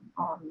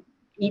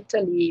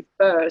Italy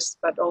first,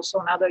 but also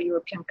on other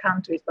European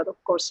countries. But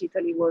of course,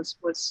 Italy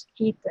was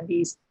hit, and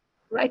is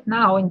right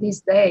now in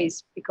these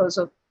days because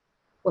of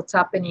what's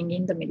happening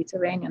in the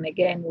Mediterranean.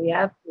 Again, we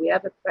have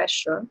a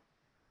pressure.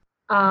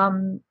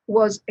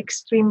 was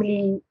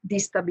extremely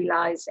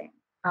destabilizing.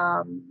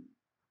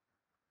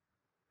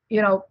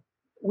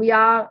 We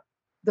are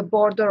the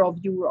border of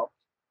Europe.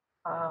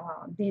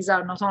 These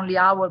are not only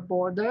our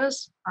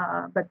borders,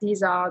 but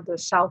these are the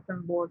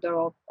southern border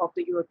of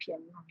the European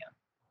Union.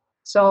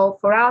 So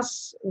for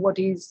us, what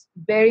is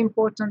very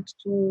important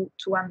to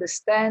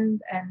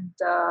understand, and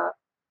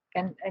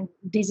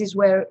this is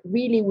where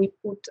really we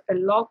put a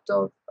lot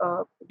of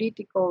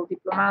political,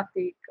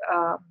 diplomatic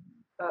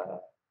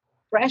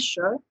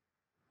pressure,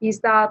 is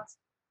that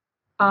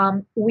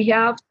we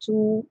have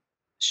to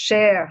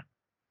share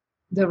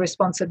the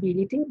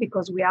responsibility,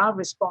 because we are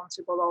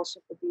responsible also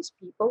for these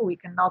people. We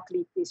cannot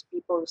leave these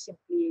people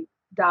simply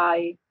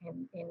die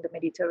in the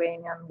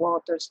Mediterranean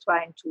waters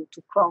trying to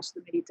cross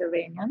the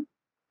Mediterranean,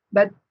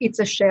 but it's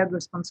a shared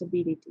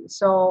responsibility.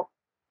 So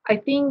I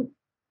think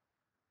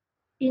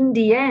in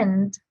the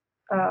end,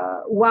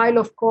 while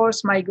of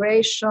course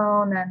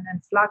migration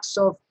and flux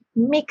of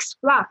mixed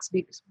flux,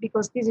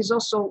 because this is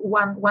also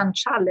one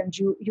challenge,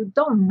 you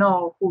don't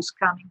know who's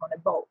coming on a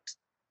boat.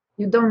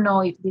 You don't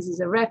know if this is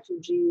a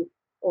refugee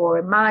or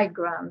a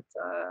migrant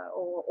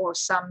or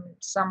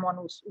someone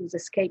who's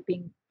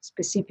escaping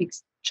specific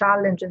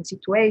challenge and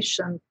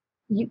situation.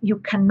 You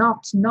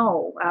cannot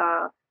know.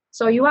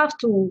 So you have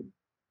to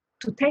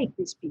take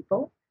these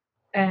people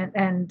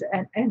and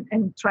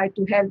try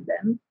to help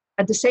them.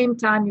 At the same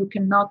time, you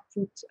cannot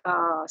put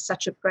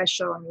such a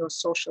pressure on your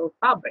social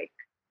fabric.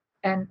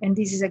 And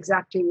this is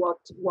exactly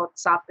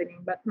what's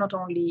happening, but not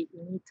only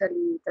in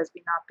Italy, it has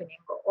been happening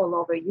all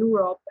over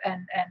Europe.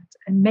 And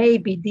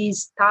maybe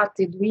this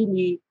started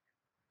really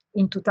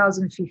in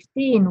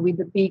 2015 with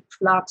the big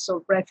flux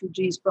of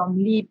refugees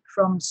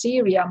from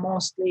Syria,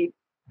 mostly,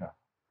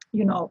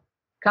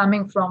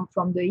 coming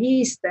from the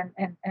east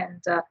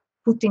and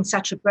putting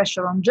such a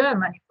pressure on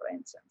Germany, for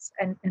instance.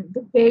 And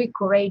the very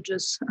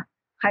courageous,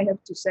 I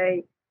have to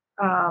say,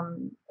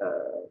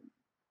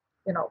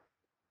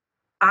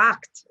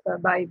 act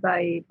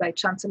by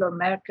Chancellor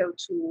Merkel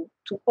to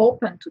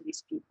open to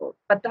these people.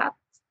 But that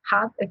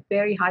had a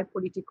very high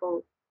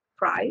political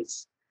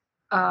price,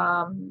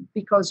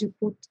 because you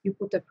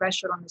put a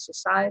pressure on the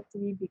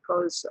society,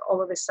 because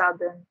all of a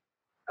sudden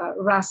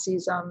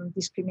racism,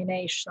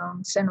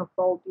 discrimination,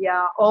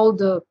 xenophobia, all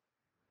the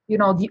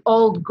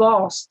old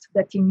ghosts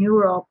that in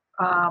Europe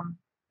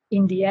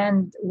in the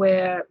end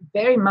were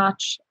very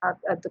much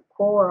at the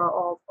core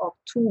of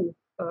two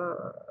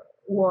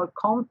world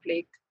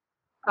conflict,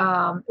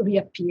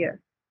 reappear.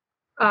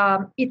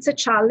 It's a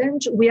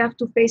challenge. We have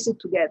to face it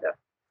together.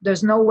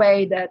 There's no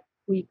way that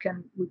we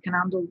can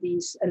handle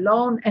this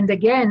alone. And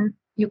again,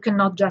 you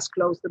cannot just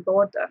close the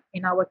border.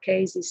 In our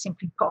case, it's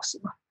simply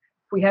impossible.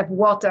 We have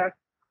water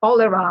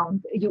all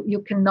around.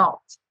 You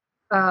cannot.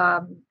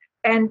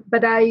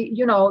 But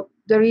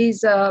there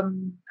is,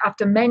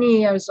 after many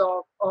years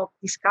of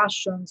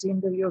discussions in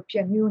the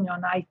European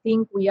Union, I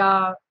think we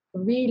are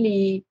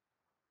really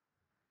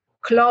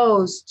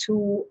close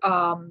to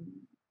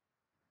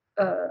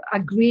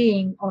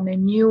agreeing on a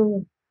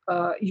new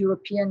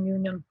European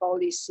Union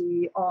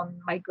policy on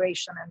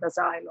migration and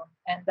asylum.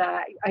 And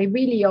I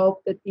really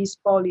hope that this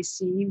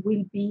policy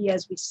will be,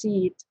 as we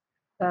see it,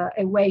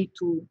 a way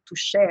to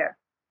share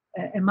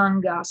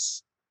among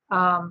us.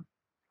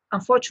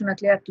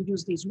 Unfortunately, I have to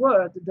use this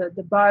word,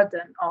 the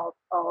burden of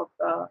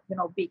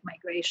big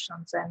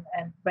migrations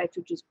and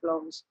refugees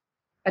flows.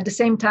 At the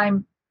same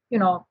time,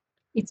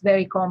 it's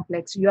very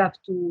complex. You have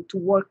to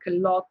work a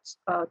lot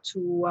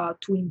to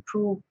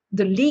improve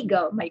the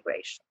legal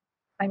migration.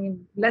 I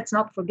mean, let's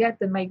not forget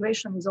that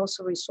migration is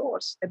also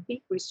a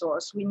big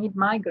resource. We need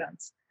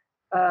migrants.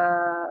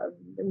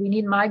 We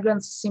need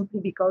migrants simply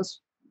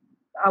because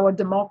our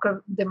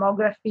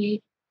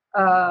demography,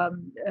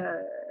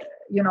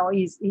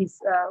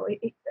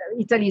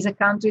 Italy is a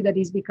country that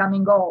is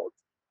becoming old.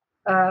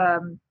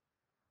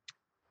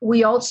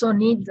 We also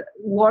need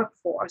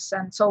workforce,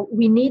 and so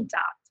we need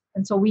that.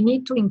 And so we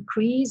need to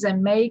increase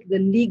and make the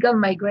legal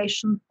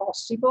migration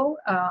possible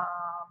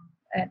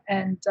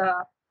and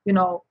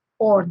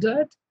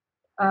ordered.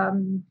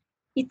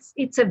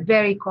 It's a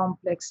very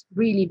complex,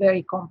 really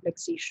very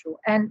complex issue.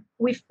 And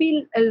we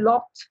feel a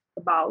lot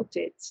about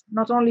it,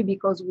 not only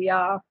because we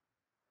are,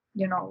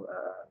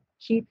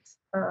 hit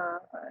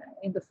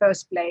in the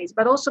first place,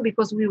 but also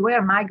because we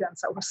were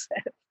migrants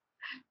ourselves.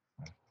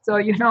 So,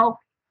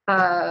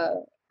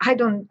 I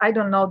don't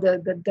know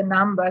the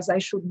numbers, I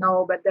should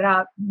know, but there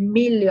are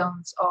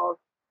millions of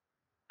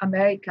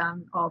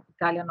American of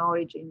Italian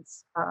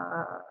origins,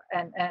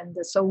 and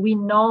so we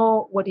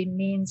know what it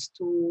means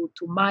to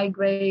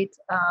migrate.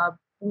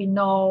 We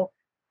know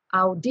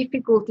how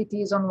difficult it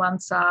is on one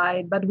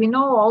side, but we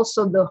know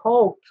also the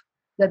hope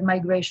that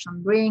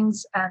migration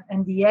brings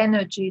and the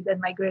energy that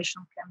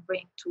migration can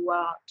bring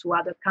to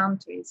other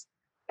countries.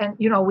 And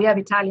we have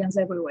Italians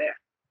everywhere,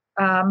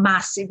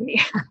 massively.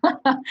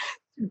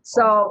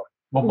 So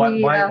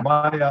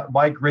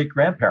my great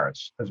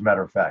grandparents, as a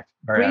matter of fact,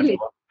 really?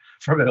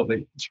 From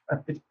Italy,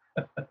 right?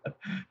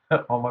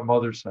 On my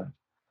mother's side.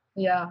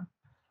 Yeah.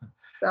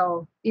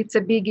 So it's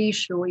a big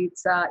issue.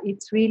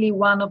 It's really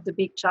one of the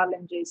big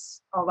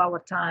challenges of our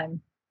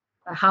time.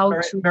 How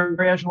to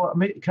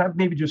Mariangela, can I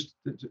maybe just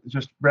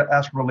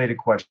ask a related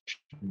question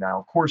now?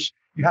 Of course,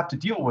 you have to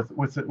deal with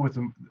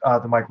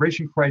the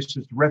migration crisis,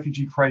 the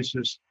refugee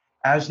crisis,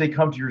 as they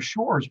come to your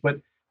shores.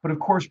 But of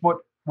course, what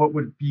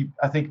would be,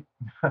 I think,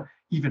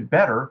 even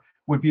better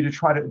would be to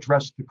try to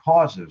address the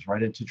causes,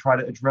 right, and to try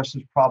to address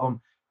this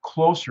problem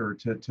closer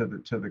to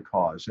the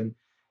cause. And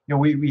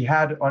we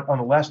had on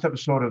the last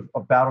episode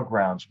of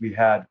Battlegrounds, we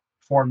had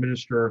Foreign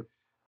Minister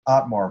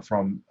Atmar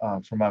from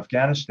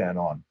Afghanistan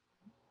on.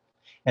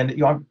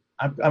 And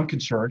I'm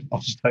concerned. I'll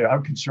just tell you,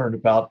 I'm concerned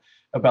about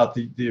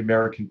the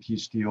American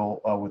peace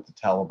deal with the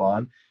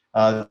Taliban,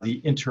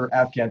 the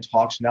inter-Afghan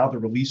talks now, the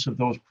release of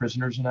those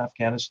prisoners in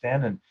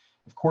Afghanistan, and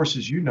of course,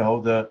 as you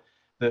know,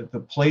 the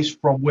place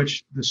from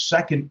which the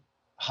second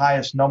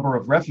highest number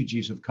of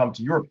refugees have come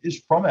to Europe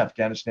is from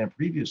Afghanistan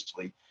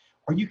previously.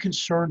 Are you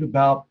concerned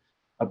about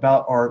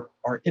our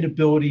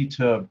inability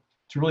to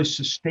really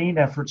sustain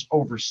efforts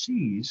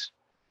overseas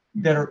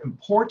that are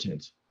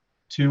important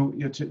to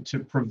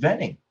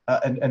preventing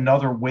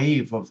another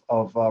wave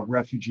of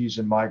refugees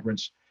and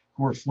migrants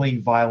who are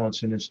fleeing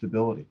violence and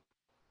instability?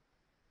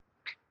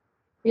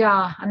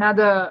 Yeah,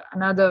 another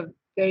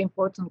very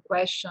important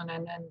question.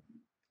 And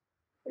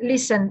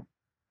listen,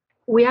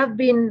 we have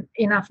been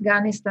in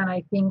Afghanistan,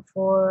 I think,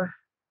 for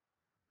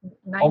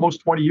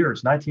almost 20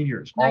 years, 19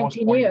 years.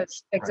 19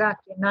 years,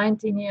 exactly, right.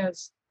 19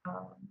 years.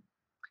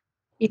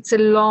 It's a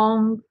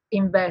long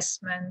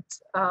investment.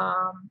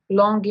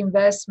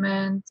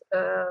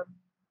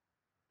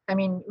 I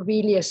mean,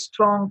 really a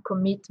strong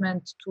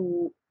commitment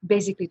to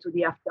basically to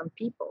the Afghan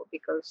people,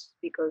 because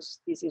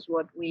this is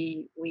what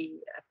we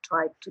have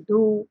tried to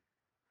do.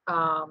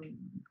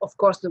 Of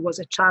course, there was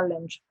a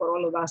challenge for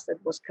all of us that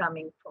was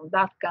coming from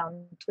that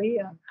country,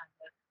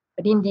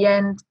 but in the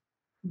end,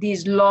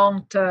 this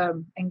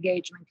long-term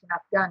engagement in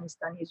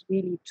Afghanistan is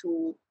really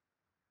to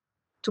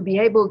be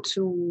able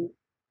to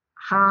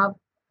have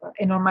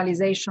a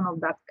normalization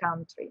of that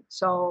country.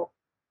 So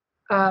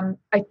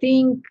I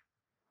think,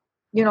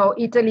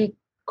 Italy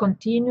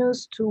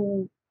continues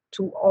to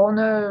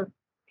honor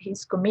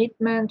his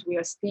commitment. We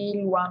are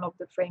still one of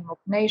the framework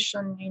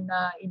nations in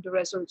the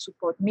Resolute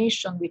Support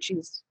Mission, which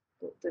is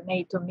the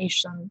NATO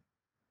mission,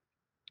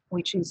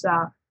 which is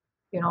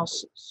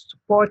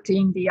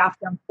supporting the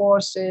Afghan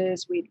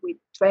forces with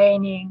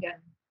training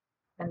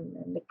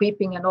and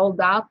equipping and all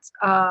that.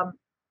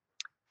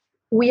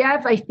 We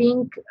have, I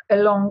think,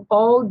 along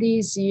all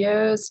these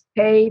years,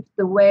 paved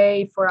the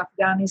way for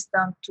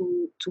Afghanistan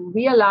to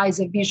realize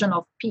a vision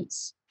of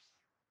peace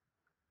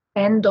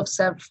and of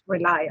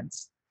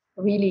self-reliance.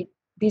 Really,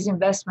 this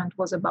investment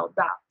was about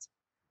that.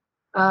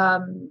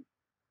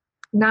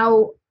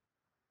 Now,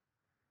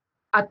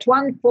 at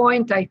one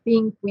point, I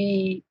think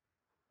we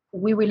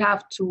will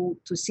have to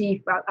see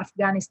if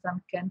Afghanistan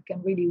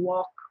can really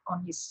walk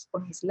on his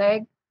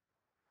leg.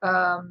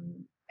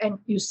 And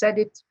you said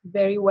it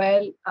very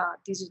well.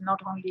 This is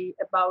not only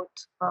about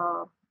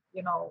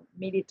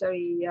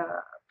military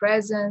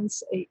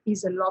presence. It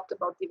is a lot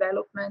about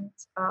development.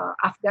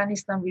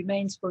 Afghanistan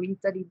remains for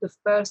Italy the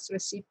first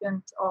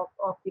recipient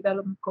of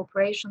development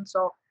cooperation.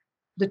 So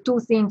the two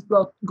things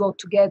go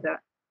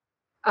together.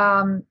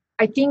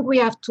 I think we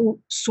have to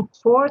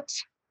support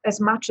as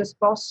much as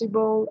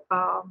possible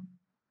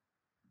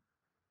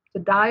the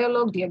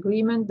dialogue, the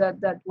agreement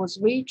that was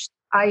reached.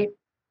 I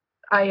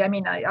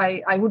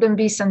wouldn't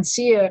be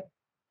sincere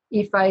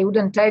if I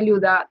wouldn't tell you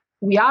that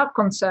we are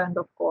concerned,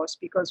 of course,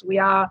 because we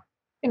are,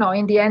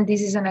 in the end,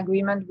 this is an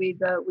agreement with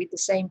the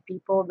same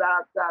people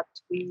that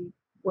we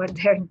were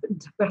there in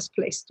the first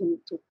place to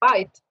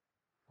fight.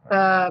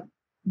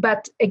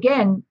 But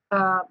again,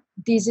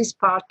 this is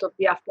part of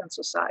the Afghan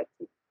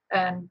society.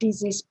 And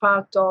this is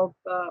part of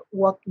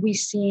what we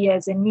see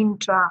as an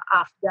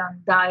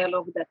intra-Afghan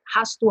dialogue that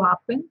has to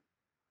happen.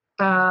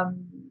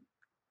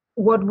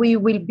 What we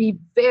will be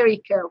very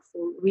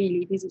careful,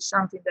 really, this is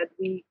something that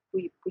we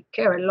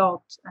care a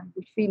lot and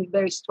we feel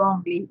very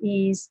strongly,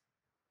 is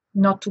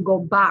not to go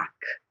back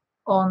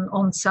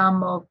on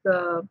some of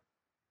the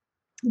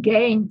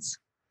gains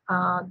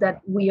that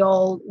we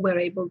all were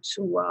able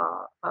to,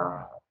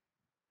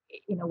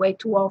 in a way,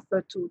 to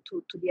offer to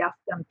the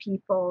Afghan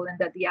people, and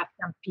that the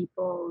Afghan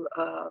people,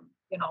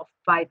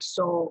 fight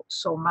so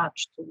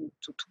much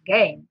to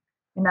gain.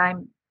 And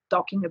I'm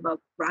talking about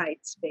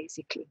rights,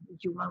 basically,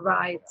 human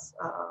rights,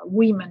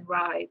 women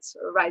rights,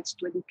 rights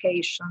to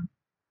education.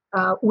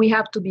 We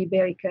have to be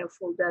very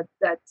careful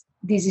that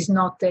this is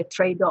not a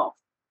trade-off.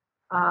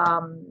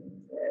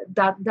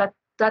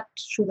 That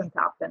shouldn't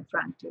happen,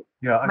 frankly.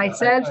 Yeah,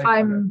 myself, I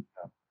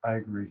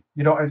agree.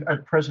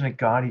 President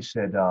Ghani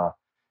said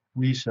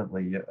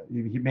recently,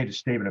 he made a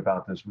statement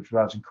about this, which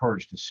I was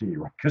encouraged to see.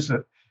 Right? Because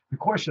the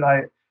question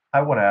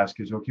I want to ask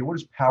is, okay, what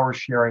does power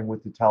sharing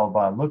with the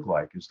Taliban look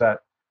like? Is that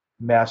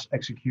mass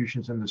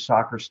executions in the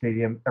soccer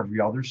stadium every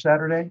other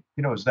Saturday?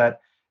 Is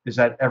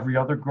that every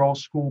other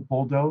girls' school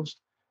bulldozed?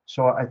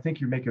 So I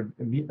think you make an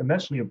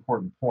immensely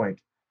important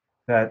point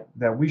that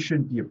we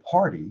shouldn't be a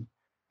party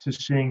to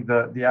seeing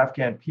the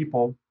Afghan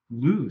people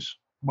lose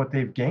what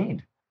they've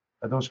gained,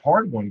 those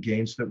hard-won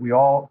gains that we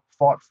all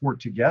fought for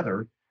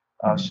together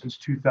since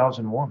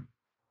 2001.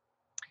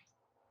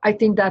 I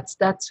think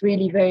that's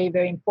really very,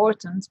 very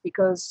important,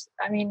 because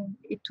I mean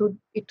it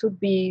would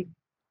be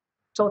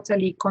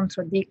totally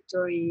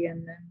contradictory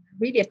and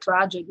really a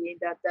tragedy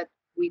that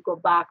we go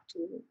back to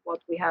what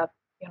we have,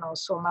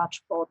 so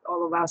much fought,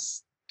 all of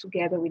us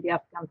together with the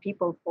Afghan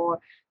people for.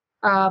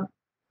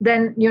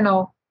 Then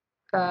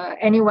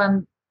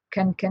anyone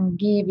can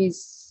give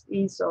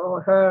his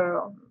or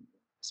her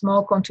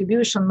small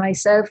contribution.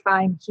 Myself,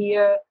 I'm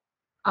here,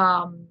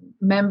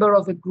 member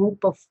of a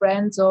group of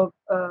friends of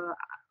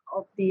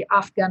the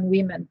Afghan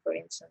women, for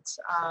instance.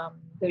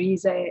 There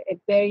is a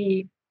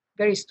very,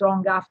 very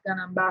strong Afghan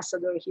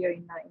ambassador here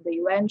in the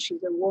UN.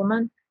 She's a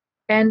woman,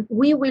 and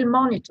we will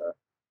monitor.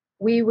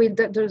 We will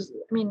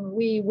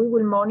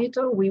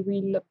monitor. We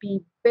will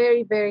be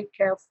very, very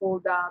careful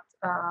that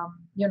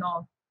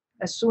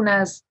as soon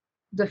as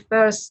the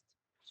first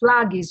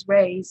flag is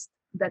raised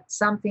that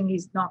something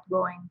is not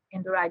going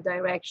in the right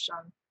direction,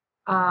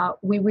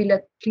 we will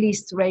at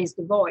least raise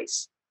the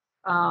voice.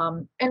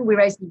 And we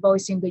raise the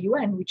voice in the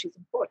UN, which is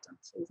important.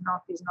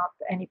 It's not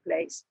any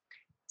place.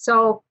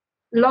 So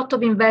a lot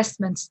of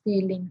investment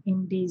still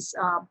in this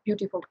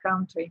beautiful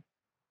country.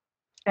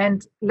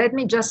 And let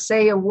me just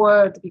say a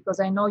word,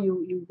 because I know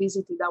you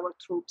visited our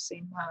troops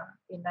in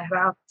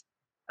Herat.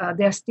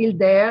 They're still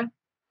there.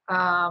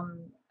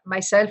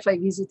 Myself, I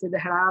visited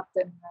Herat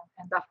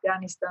and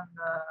Afghanistan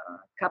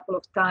a couple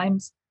of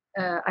times.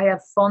 I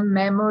have fond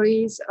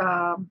memories,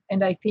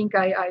 and I think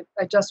I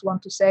just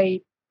want to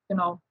say,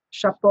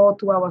 chapeau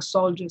to our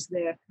soldiers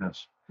there.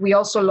 Yes. We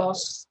also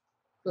lost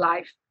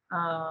life,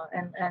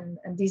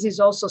 and this is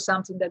also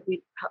something that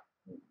we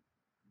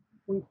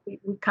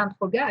can't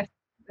forget.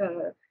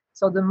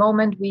 So the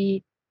moment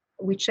we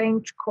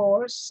change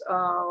course,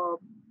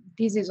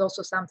 this is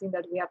also something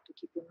that we have to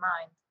keep in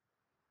mind.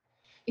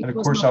 And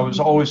of course, I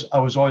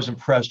was always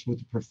impressed with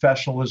the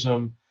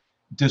professionalism,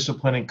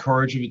 discipline, and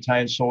courage of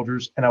Italian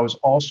soldiers, and I was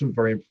also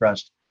very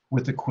impressed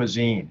with the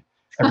cuisine.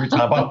 Every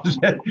time I was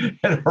at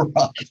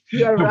Herat,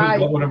 You're right.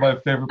 It was one of my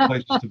favorite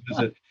places to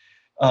visit.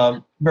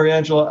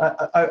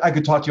 Mariangela, I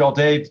could talk to you all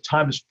day. The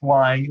time is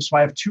flying. So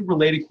I have two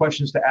related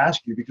questions to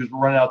ask you, because we're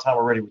running out of time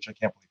already, which I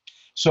can't believe.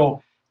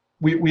 So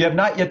we have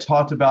not yet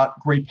talked about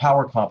great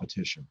power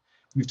competition.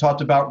 We've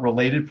talked about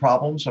related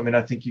problems. I mean,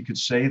 I think you could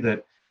say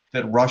that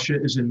Russia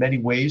is in many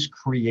ways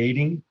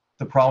creating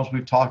the problems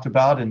we've talked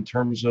about in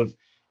terms of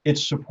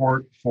its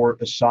support for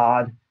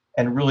Assad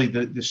and really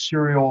the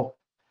serial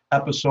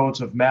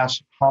episodes of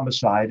mass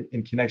homicide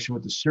in connection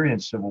with the Syrian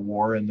civil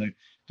war and the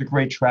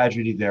great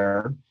tragedy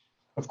there.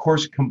 Of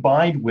course,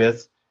 combined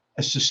with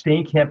a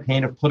sustained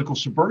campaign of political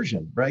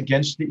subversion, right,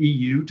 against the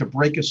EU to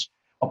break us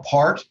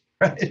apart,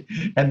 right,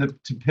 and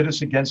to pit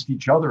us against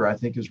each other, I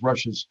think, is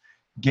Russia's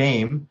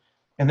game.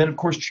 And then, of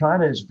course,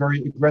 China is very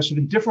aggressive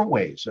in different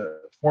ways,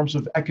 forms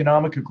of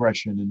economic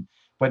aggression.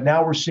 But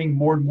now we're seeing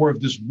more and more of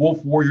this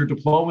wolf warrior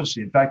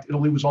diplomacy. In fact,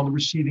 Italy was on the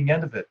receiving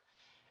end of it.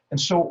 And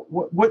so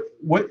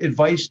what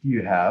advice do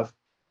you have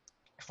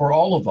for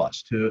all of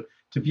us to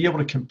be able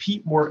to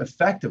compete more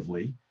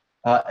effectively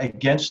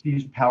against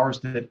these powers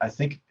that I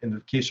think in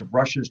the case of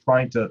Russia is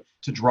trying to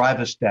drive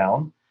us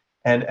down,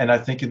 and I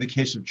think in the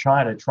case of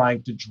China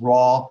trying to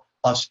draw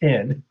us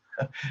in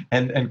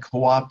and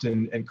co-opt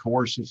and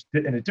coerce us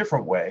in a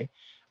different way,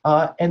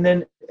 and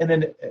then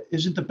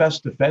isn't the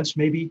best defense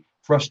maybe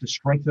for us to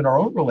strengthen our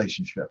own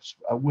relationships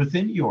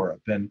within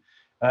Europe and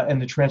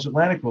the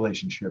transatlantic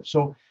relationship?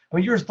 So, I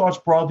mean, your thoughts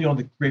broadly on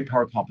the great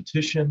power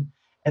competition,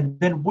 and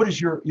then what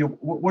is your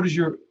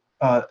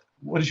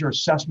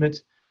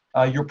assessment,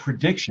 your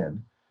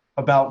prediction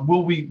about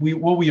will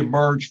we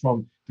emerge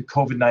from the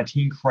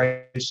COVID-19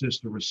 crisis,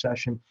 the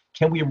recession?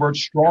 Can we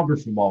emerge stronger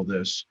from all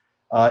this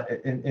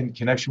in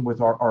connection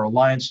with our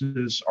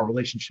alliances, our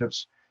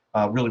relationships,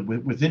 really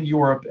within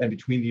Europe and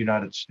between the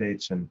United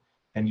States and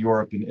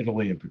Europe and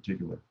Italy in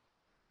particular?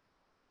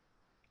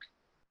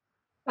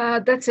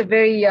 That's a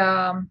very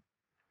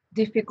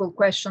difficult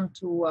question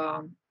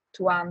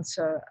to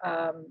answer.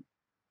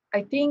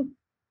 I think,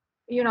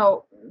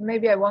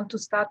 maybe I want to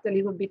start a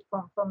little bit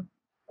from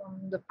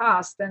the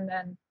past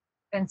and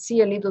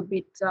see a little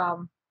bit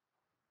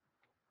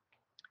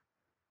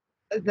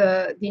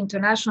the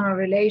international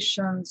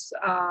relations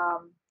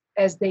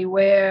as they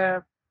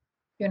were.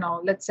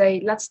 Let's say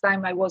last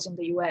time I was in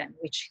the UN,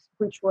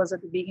 which was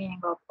at the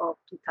beginning of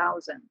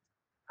 2000.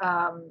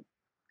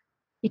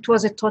 It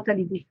was a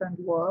totally different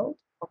world,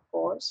 of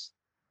course.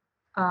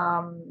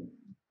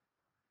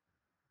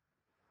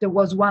 There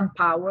was one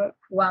power,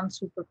 one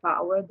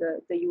superpower,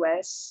 the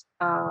US,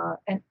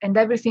 and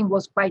everything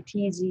was quite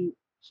easy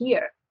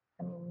here.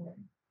 I mean,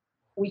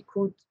 we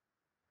could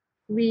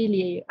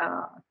really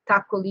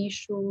tackle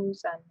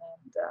issues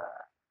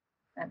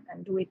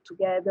and do it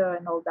together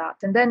and all that.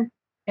 And then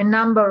a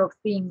number of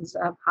things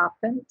have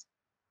happened.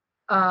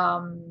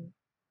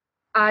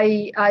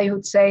 I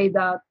would say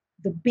that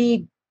the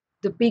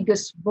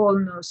biggest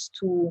bonus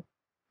to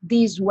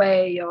this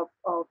way of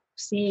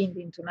seeing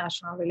the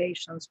international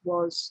relations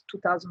was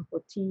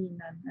 2014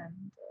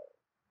 and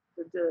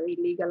the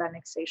illegal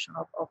annexation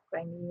of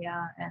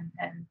Crimea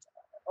and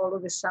all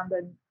of a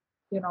sudden,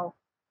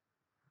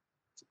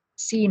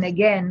 seeing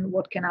again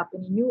what can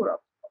happen in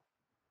Europe.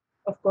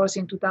 Of course,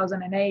 in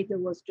 2008 there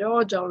was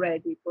Georgia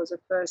already. It was a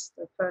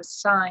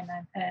first sign,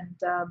 and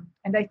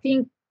I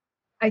think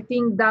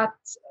that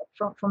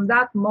from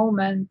that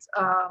moment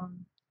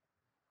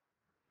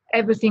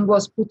everything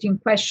was put in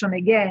question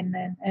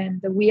again,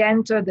 and we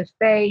entered the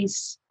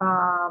phase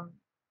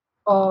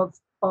of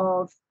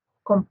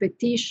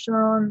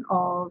competition,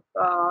 of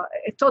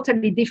a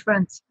totally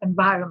different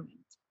environment,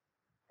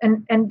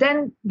 and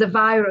then the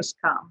virus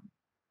came.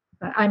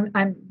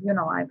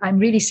 I'm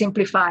really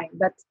simplifying,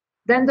 but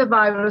then the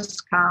virus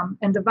came,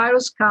 and the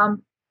virus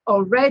came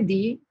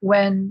already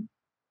when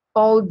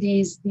all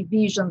these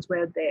divisions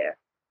were there.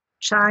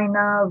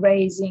 China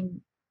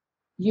raising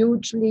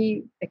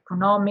hugely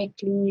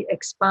economically,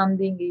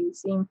 expanding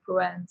its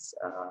influence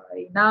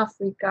in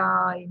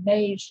Africa, in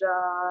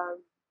Asia,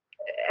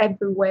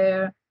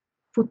 everywhere,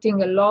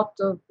 putting a lot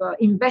of,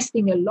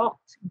 investing a lot,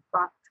 in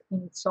fact,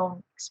 in its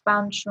own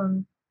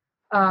expansion.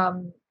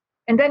 And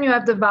then you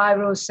have the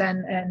virus,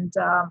 and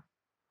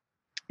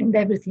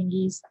everything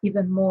is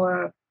even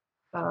more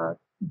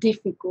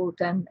difficult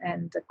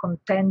and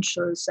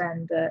contentious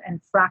and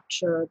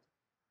fractured.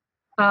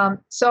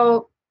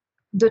 So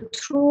the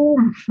true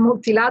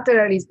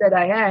multilateralist that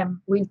I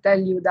am will tell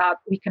you that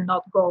we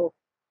cannot go.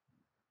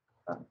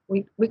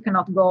 We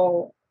cannot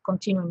go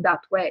continuing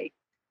that way.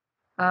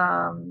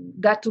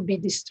 That would be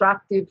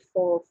destructive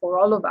for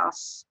all of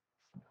us.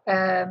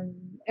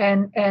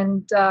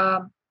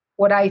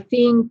 What I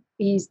think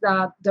is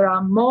that there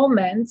are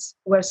moments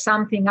where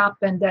something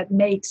happened that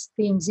makes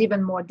things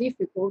even more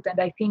difficult, and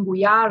I think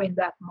we are in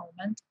that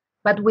moment.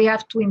 But we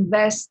have to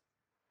invest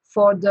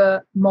for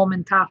the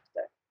moment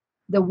after,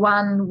 the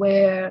one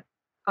where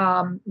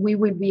we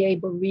will be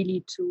able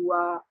really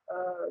to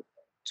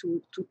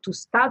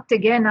start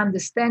again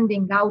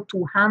understanding how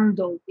to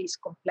handle this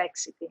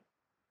complexity.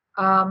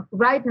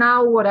 Right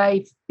now, what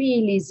I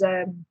feel is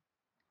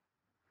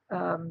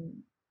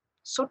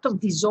sort of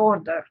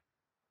disorder.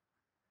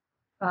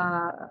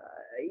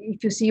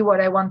 If you see what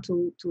I want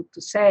to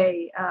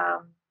say,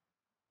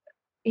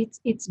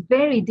 it's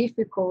very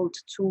difficult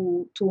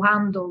to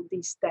handle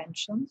these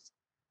tensions.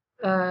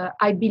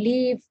 I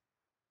believe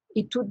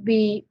it would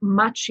be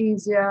much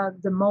easier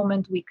the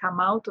moment we come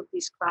out of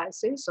this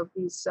crisis, of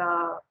this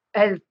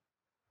health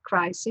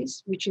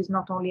crisis, which is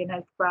not only an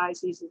health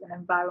crisis, it's an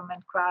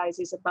environment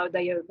crisis, a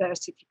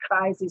biodiversity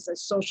crisis, a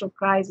social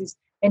crisis,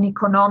 an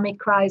economic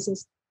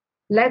crisis.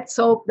 Let's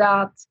hope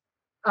that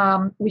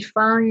we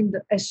find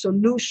a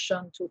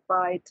solution to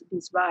fight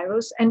this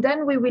virus, and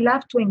then we will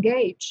have to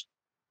engage.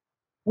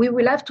 We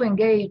will have to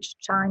engage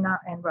China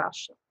and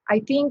Russia. I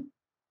think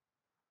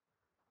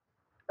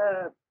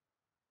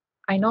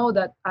I know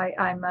that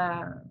I'm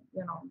a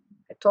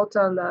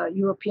total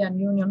European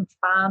Union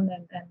fan,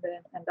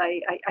 and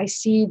I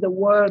see the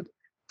world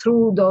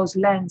through those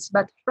lenses.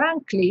 But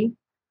frankly,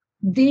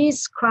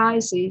 this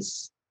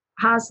crisis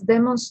has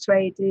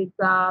demonstrated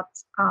that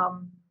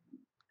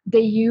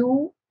the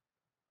EU,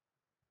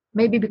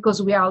 maybe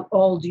because we are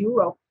old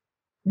Europe,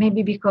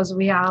 maybe because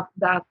we have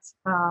that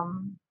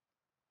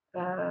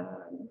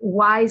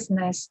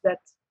wiseness that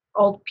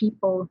old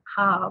people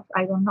have,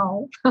 I don't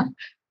know.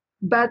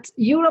 But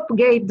Europe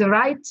gave the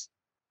right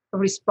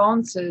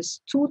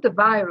responses to the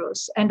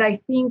virus, and I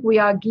think we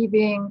are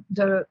giving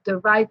the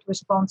right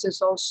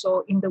responses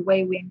also in the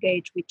way we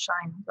engage with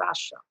China and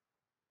Russia.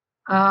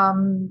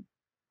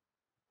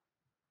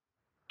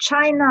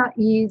 China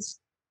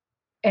is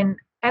an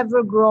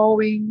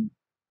ever-growing,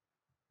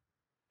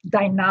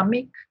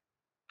 dynamic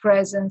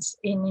presence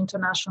in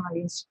international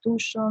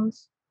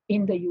institutions,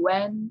 in the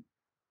UN.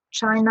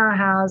 China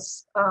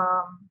has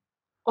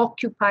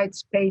occupied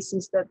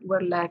spaces that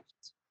were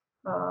left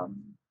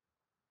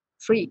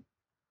free.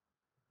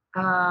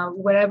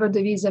 Wherever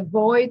there is a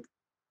void,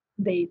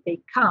 they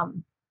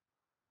come.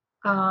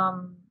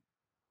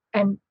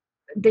 And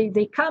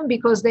they come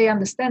because they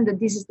understand that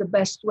this is the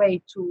best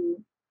way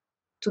to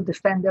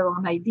defend their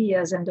own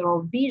ideas and their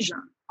own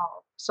vision.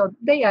 So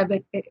they have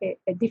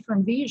a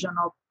different vision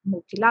of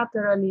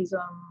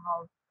multilateralism,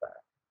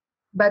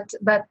 but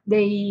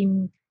they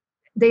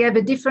have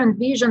a different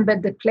vision,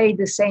 but they play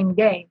the same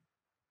game.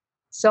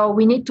 So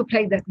we need to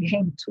play that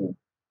game too.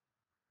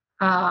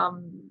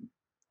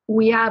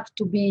 We have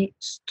to be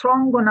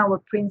strong on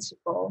our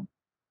principle,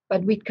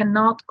 but we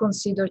cannot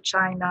consider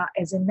China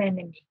as an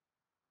enemy.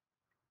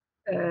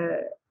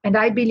 And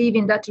I believe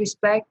in that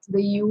respect,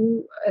 the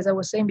EU, as I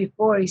was saying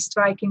before, is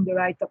striking the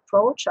right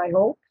approach, I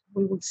hope.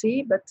 We will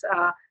see, but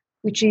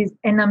which is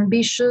an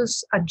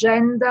ambitious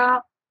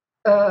agenda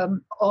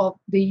of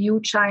the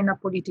EU-China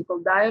political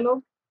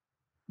dialogue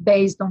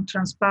based on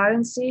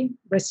transparency,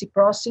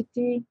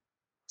 reciprocity,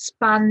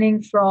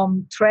 spanning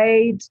from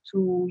trade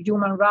to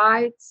human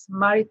rights,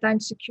 maritime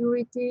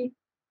security,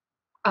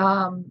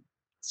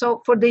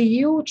 So for the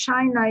EU,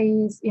 China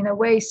is in a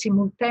way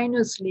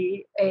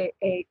simultaneously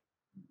a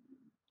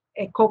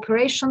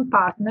cooperation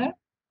partner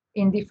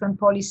in different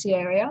policy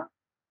area,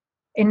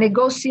 a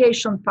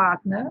negotiation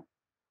partner.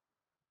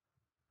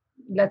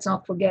 Let's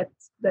not forget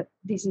that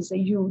this is a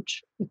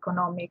huge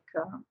economic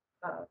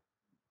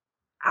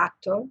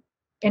actor,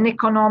 an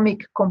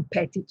economic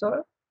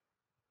competitor,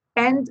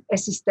 and a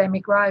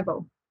systemic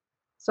rival.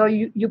 So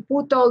you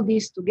put all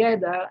this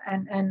together,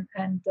 and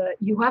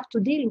you have to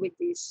deal with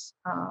this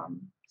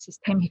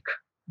systemic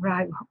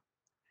rival.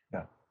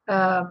 Yeah.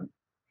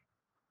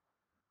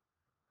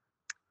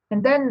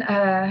 And then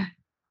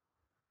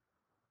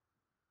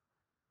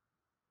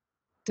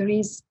there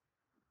is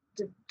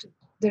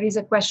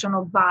a question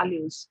of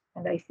values,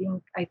 and I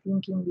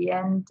think in the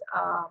end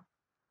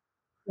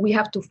we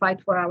have to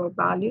fight for our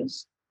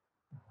values.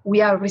 We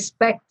are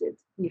respected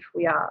if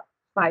we are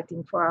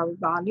fighting for our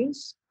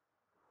values.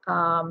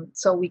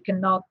 So we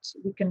cannot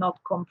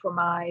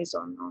compromise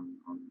on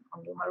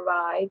human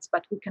rights,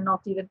 but we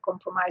cannot even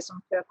compromise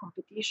on fair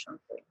competition,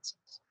 for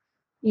instance.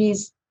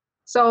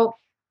 So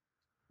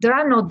there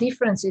are no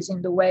differences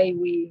in the way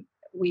we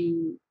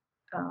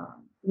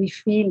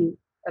feel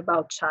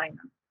about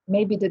China.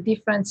 Maybe the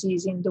difference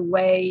is in the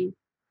way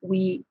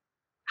we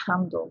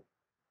handle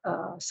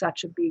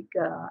such a big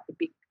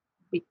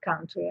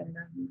country,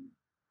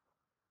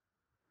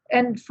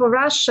 and for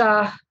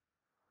Russia,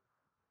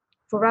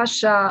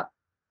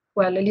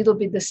 well, a little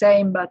bit the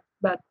same, but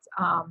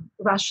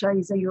Russia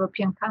is a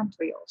European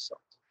country also.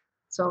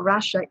 So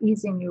Russia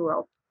is in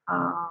Europe.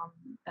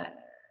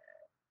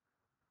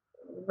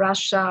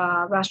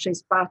 Russia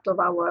is part of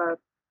our,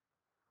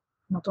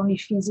 not only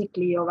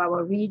physically of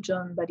our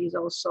region, but is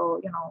also,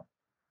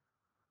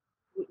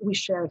 we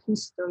share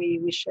history.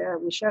 We share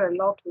a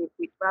lot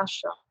with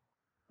Russia,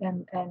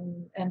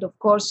 and of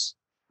course,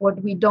 what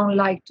we don't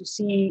like to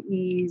see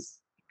is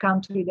a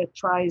country that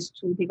tries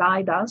to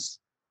divide us.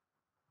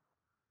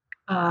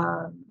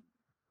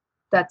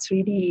 That's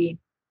really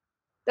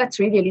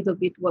a little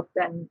bit what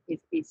then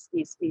is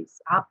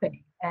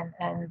happening,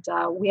 and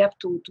we have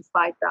to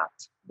fight that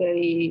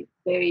very,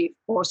 very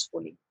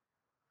forcefully.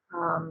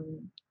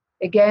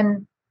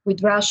 Again,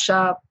 with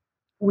Russia,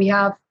 we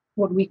have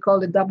what we call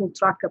the double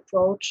track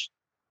approach.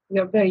 We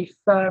are very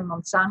firm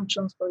on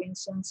sanctions, for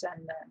instance,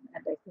 and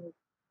I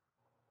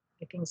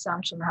think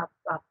sanctions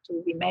have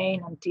to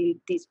remain until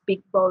this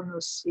big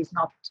bonus is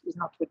not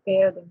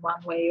repaired in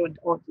one way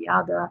or the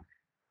other.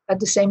 At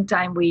the same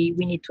time, we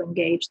need to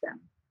engage them.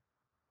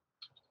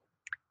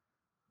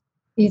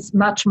 It's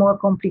much more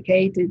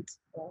complicated.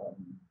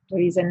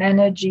 There is an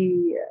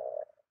energy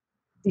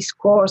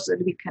discourse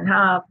that we can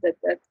have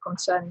that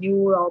concern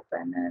Europe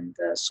and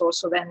the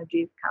source of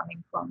energy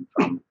coming from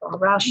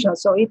Russia.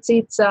 So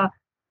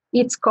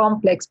it's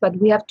complex, but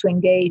we have to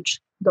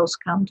engage those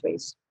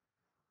countries.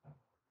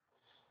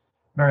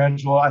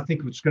 Mariangela, I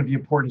think what's going to be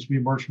important as we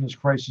emerge from this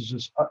crisis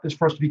is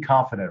for us to be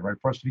confident, right?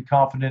 For us to be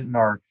confident in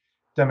our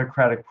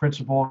democratic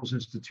principles,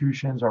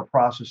 institutions, our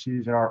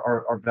processes, and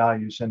our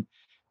values. And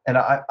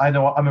I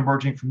know I'm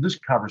emerging from this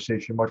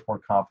conversation much more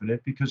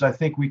confident because I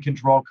think we can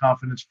draw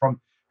confidence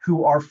from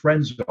who our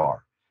friends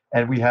are.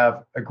 And we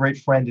have a great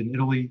friend in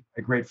Italy,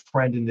 a great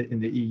friend in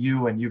the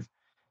EU, and you've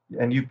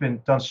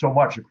done so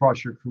much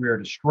across your career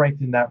to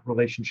strengthen that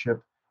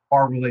relationship,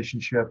 our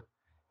relationship.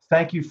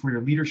 Thank you for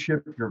your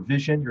leadership, your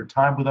vision, your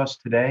time with us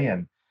today.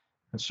 And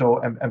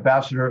so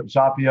Ambassador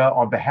Zappia,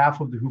 on behalf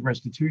of the Hoover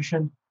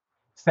Institution,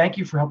 thank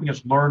you for helping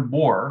us learn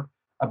more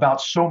about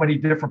so many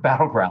different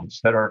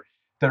battlegrounds that are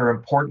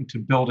important to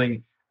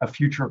building a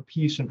future of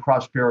peace and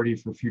prosperity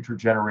for future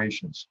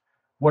generations.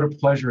 What a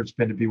pleasure it's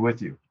been to be with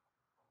you.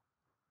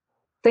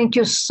 Thank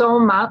you so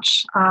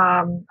much.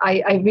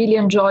 I really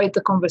enjoyed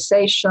the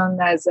conversation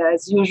as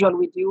usual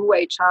with you,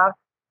 HR.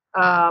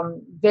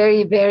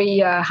 Very, very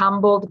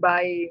humbled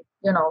by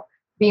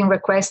being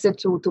requested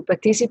to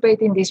participate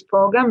in this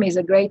program. It's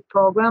a great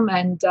program,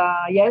 and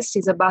yes,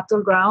 it's a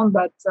battleground,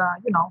 but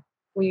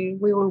we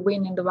will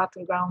win in the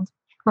battleground.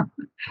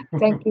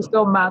 Thank you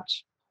so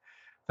much.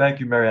 Thank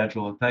you,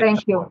 Mariangela.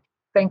 Thank you so much.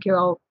 Thank you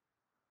all.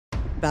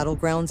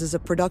 Battlegrounds is a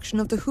production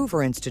of the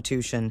Hoover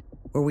Institution,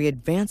 where we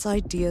advance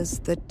ideas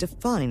that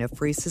define a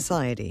free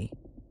society.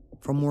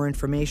 For more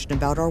information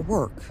about our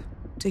work,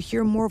 to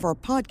hear more of our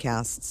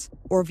podcasts,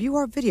 or view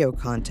our video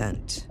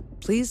content,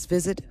 please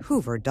visit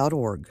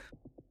hoover.org.